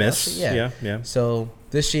be hit and miss. Yeah. So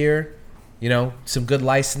this year, some good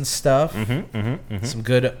licensed stuff, some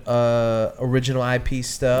good original IP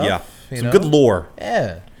stuff. Yeah. Some good lore.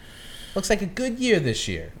 Yeah. Looks like a good year this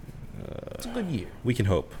year. It's a good year. We can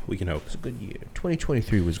hope. It's a good year.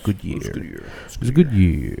 2023 was a good year. It was a good year. It was a good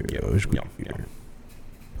year. Yeah. It was a good year.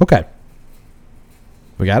 Okay.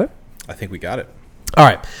 We got it? I think we got it. All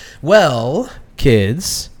right. Well,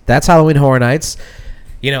 kids, that's Halloween Horror Nights.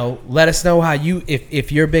 Let us know how you,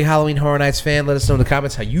 if you're a big Halloween Horror Nights fan, let us know in the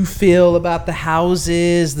comments how you feel about the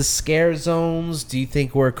houses, the scare zones. Do you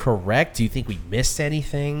think we're correct? Do you think we missed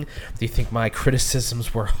anything? Do you think my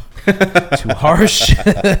criticisms were too harsh?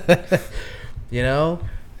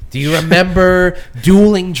 Do you remember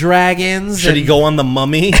dueling dragons? Should he go on the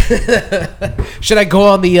Mummy? Should I go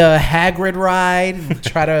on the Hagrid ride and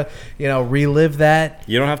try to, relive that?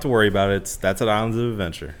 You don't have to worry about it. That's at Islands of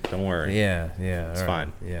Adventure. Don't worry. Yeah. It's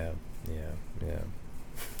fine. Yeah.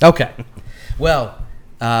 Okay. Well,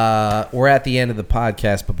 we're at the end of the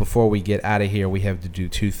podcast, but before we get out of here, we have to do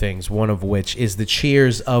two things, one of which is the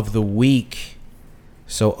cheers of the week.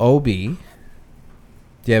 So, Obi, do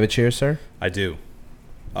you have a cheers, sir? I do.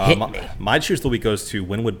 Hit me. My cheers of the week goes to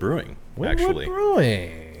Wynwood Brewing, actually.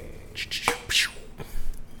 Brewing.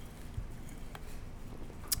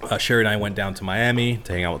 Sherry and I went down to Miami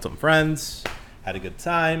to hang out with some friends. Had a good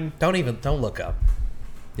time. Don't look up.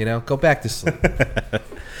 Go back to sleep.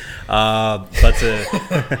 But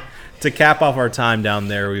to cap off our time down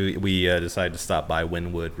there, we decided to stop by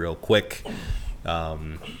Wynwood real quick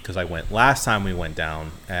because I went last time we went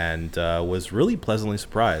down and was really pleasantly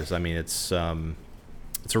surprised. I mean, it's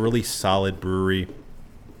a really solid brewery.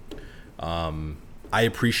 I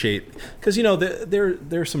appreciate because there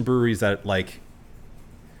are some breweries that like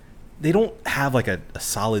they don't have like a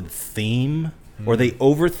solid theme or they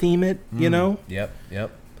over theme it.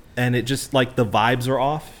 Yep. And it just like the vibes are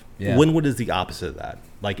off. Yeah. Wynwood is the opposite of that.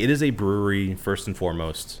 Like it is a brewery first and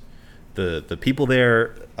foremost. The people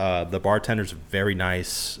there, the bartenders are very nice,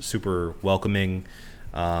 super welcoming.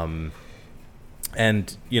 And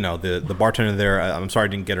the bartender there, I'm sorry I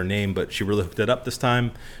didn't get her name, but she really hooked it up this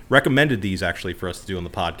time. Recommended these actually for us to do on the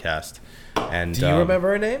podcast. And do you remember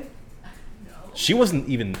her name? No. She wasn't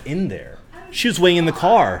even in there. She was waiting in the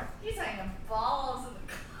car. He's hanging balls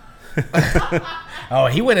in the car. Oh,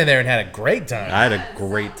 he went in there and had a great time. I had a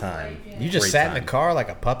great time. You just Great sat time. in the car like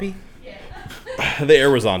a puppy? Yeah. The air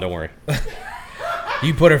was on, don't worry.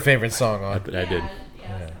 You put her favorite song on. I did.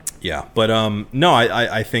 Yeah. Yeah, but no,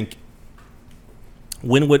 I think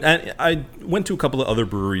Wynwood, and I went to a couple of other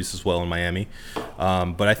breweries as well in Miami,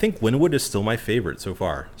 but I think Wynwood is still my favorite so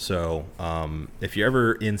far. So if you're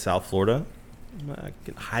ever in South Florida, I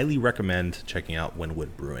can highly recommend checking out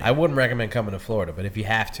Wynwood Brewing. I wouldn't recommend coming to Florida, but if you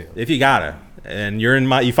have to, If you gotta, and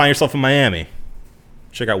you find yourself in Miami,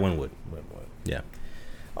 check out Wynwood. Yeah.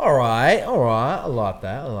 All right. I like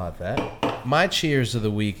that. My cheers of the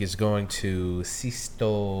week is going to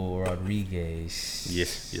Sisto Rodriguez.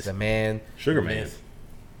 Yes. The man. Sugar Man.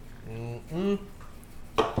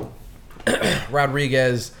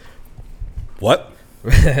 Rodriguez. What?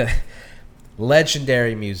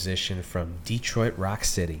 Legendary musician from Detroit Rock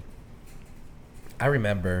City. I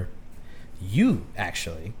remember you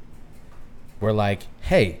actually were like,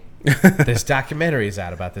 hey, this documentary is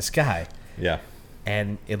out about this guy. Yeah.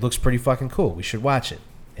 And it looks pretty fucking cool. We should watch it.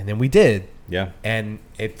 And then we did. Yeah. And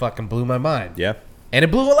it fucking blew my mind. Yeah. And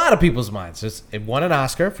it blew a lot of people's minds. It won an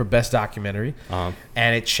Oscar for Best Documentary. Uh-huh.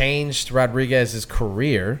 And it changed Rodriguez's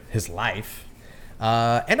career, his life.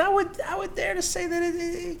 And I would dare to say that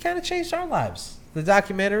it kind of changed our lives. The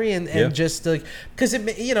documentary and just like, because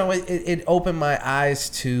it opened my eyes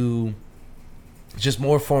to just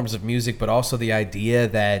more forms of music, but also the idea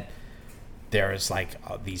that there's like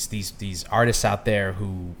these artists out there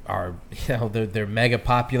who are, they're mega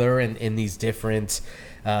popular in these different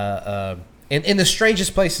in the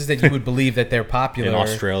strangest places that you would believe that they're popular. In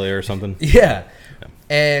Australia or something. Yeah.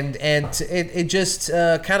 And it just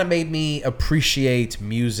kind of made me appreciate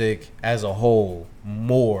music as a whole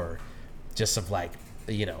more, just of like,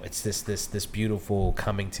 it's this beautiful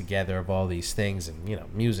coming together of all these things.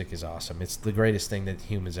 And music is awesome. It's the greatest thing that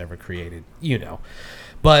humans ever created,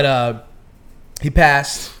 but he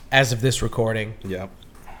passed as of this recording. Yeah.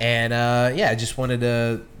 And I just wanted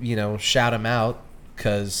to shout him out,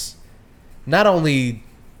 because not only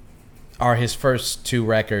are his first two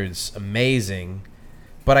records amazing,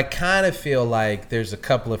 but I kind of feel like there's a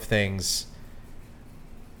couple of things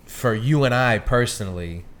for you and I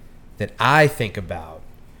personally that I think about.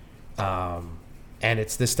 And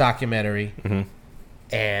it's this documentary,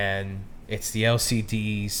 and it's the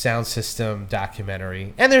LCD sound system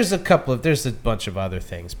documentary. And there's a bunch of other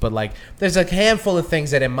things, but like there's a handful of things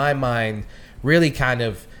that in my mind really kind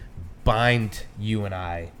of bind you and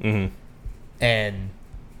I. And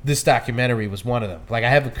this documentary was one of them. Like I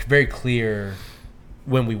have a very clear,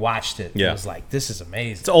 when we watched it, it was like, this is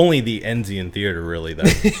amazing. It's only the Enzian Theater, really,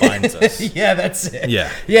 that binds us. Yeah, that's it.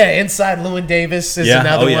 Yeah. Inside Llewyn Davis is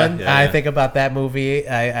another one. Yeah, I think about that movie.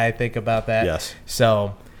 I think about that. Yes.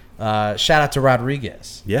 So, shout out to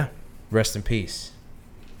Rodriguez. Yeah. Rest in peace.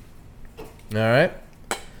 All right.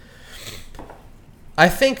 I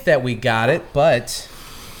think that we got it, but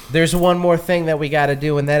there's one more thing that we got to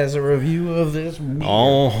do, and that is a review of this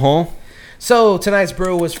beer. So tonight's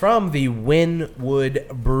brew was from the Wynwood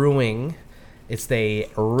Brewing. It's the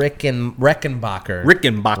Rickenbacker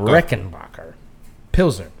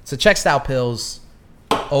Pilsner. It's a Czech style pils.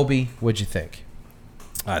 Obi, what'd you think?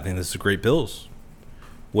 I think this is a great pils.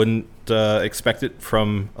 Wouldn't expect it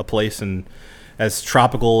from a place in as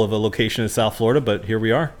tropical of a location as South Florida, but here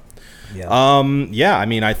we are. Yeah. I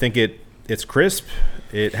mean, I think it's crisp.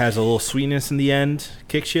 It has a little sweetness in the end,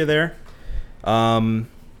 kicks you there.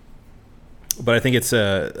 But I think this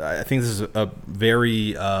is a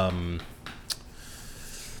very I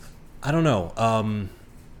don't know.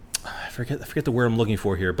 I forget the word I'm looking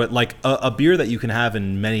for here, but like a beer that you can have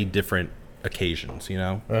in many different occasions.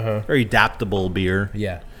 Very adaptable beer.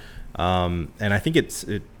 Yeah. And I think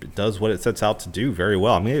it does what it sets out to do very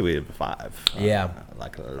well. I'm gonna give it a 5. Yeah. I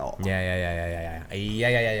like it a lot. Yeah.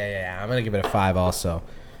 I'm gonna give it a 5 also.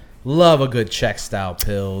 Love a good Czech style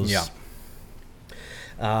pils. Yeah.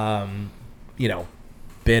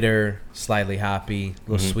 Bitter, slightly hoppy,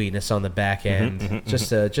 a little sweetness on the back end.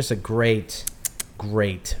 Just a great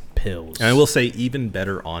pils. And I will say even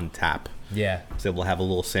better on tap. Yeah. So we'll have a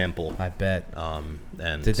little sample. I bet.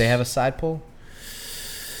 And did they have a side pull?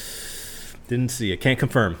 Didn't see it. Can't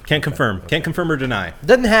confirm. Can't confirm or deny.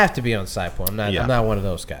 Doesn't have to be on side pull. I'm not one of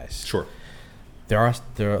those guys. Sure. There are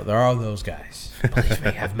those guys. Believe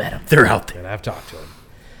me, I've met them. They're out there. And I've talked to them.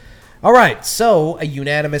 All right, so a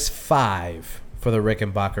unanimous 5 for the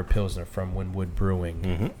Rickenbacker Pilsner from Wynwood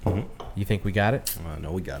Brewing. You think we got it?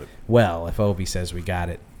 No, we got it. Well, if Obi says we got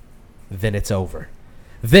it, then it's over.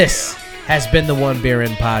 This has been the One Beer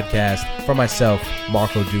In podcast. For myself,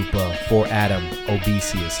 Marco Dupa. For Adam,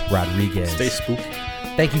 Obesius Rodriguez. Stay spooky.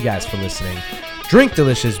 Thank you guys for listening. Drink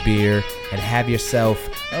delicious beer and have yourself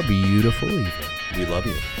a beautiful evening. We love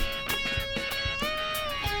you.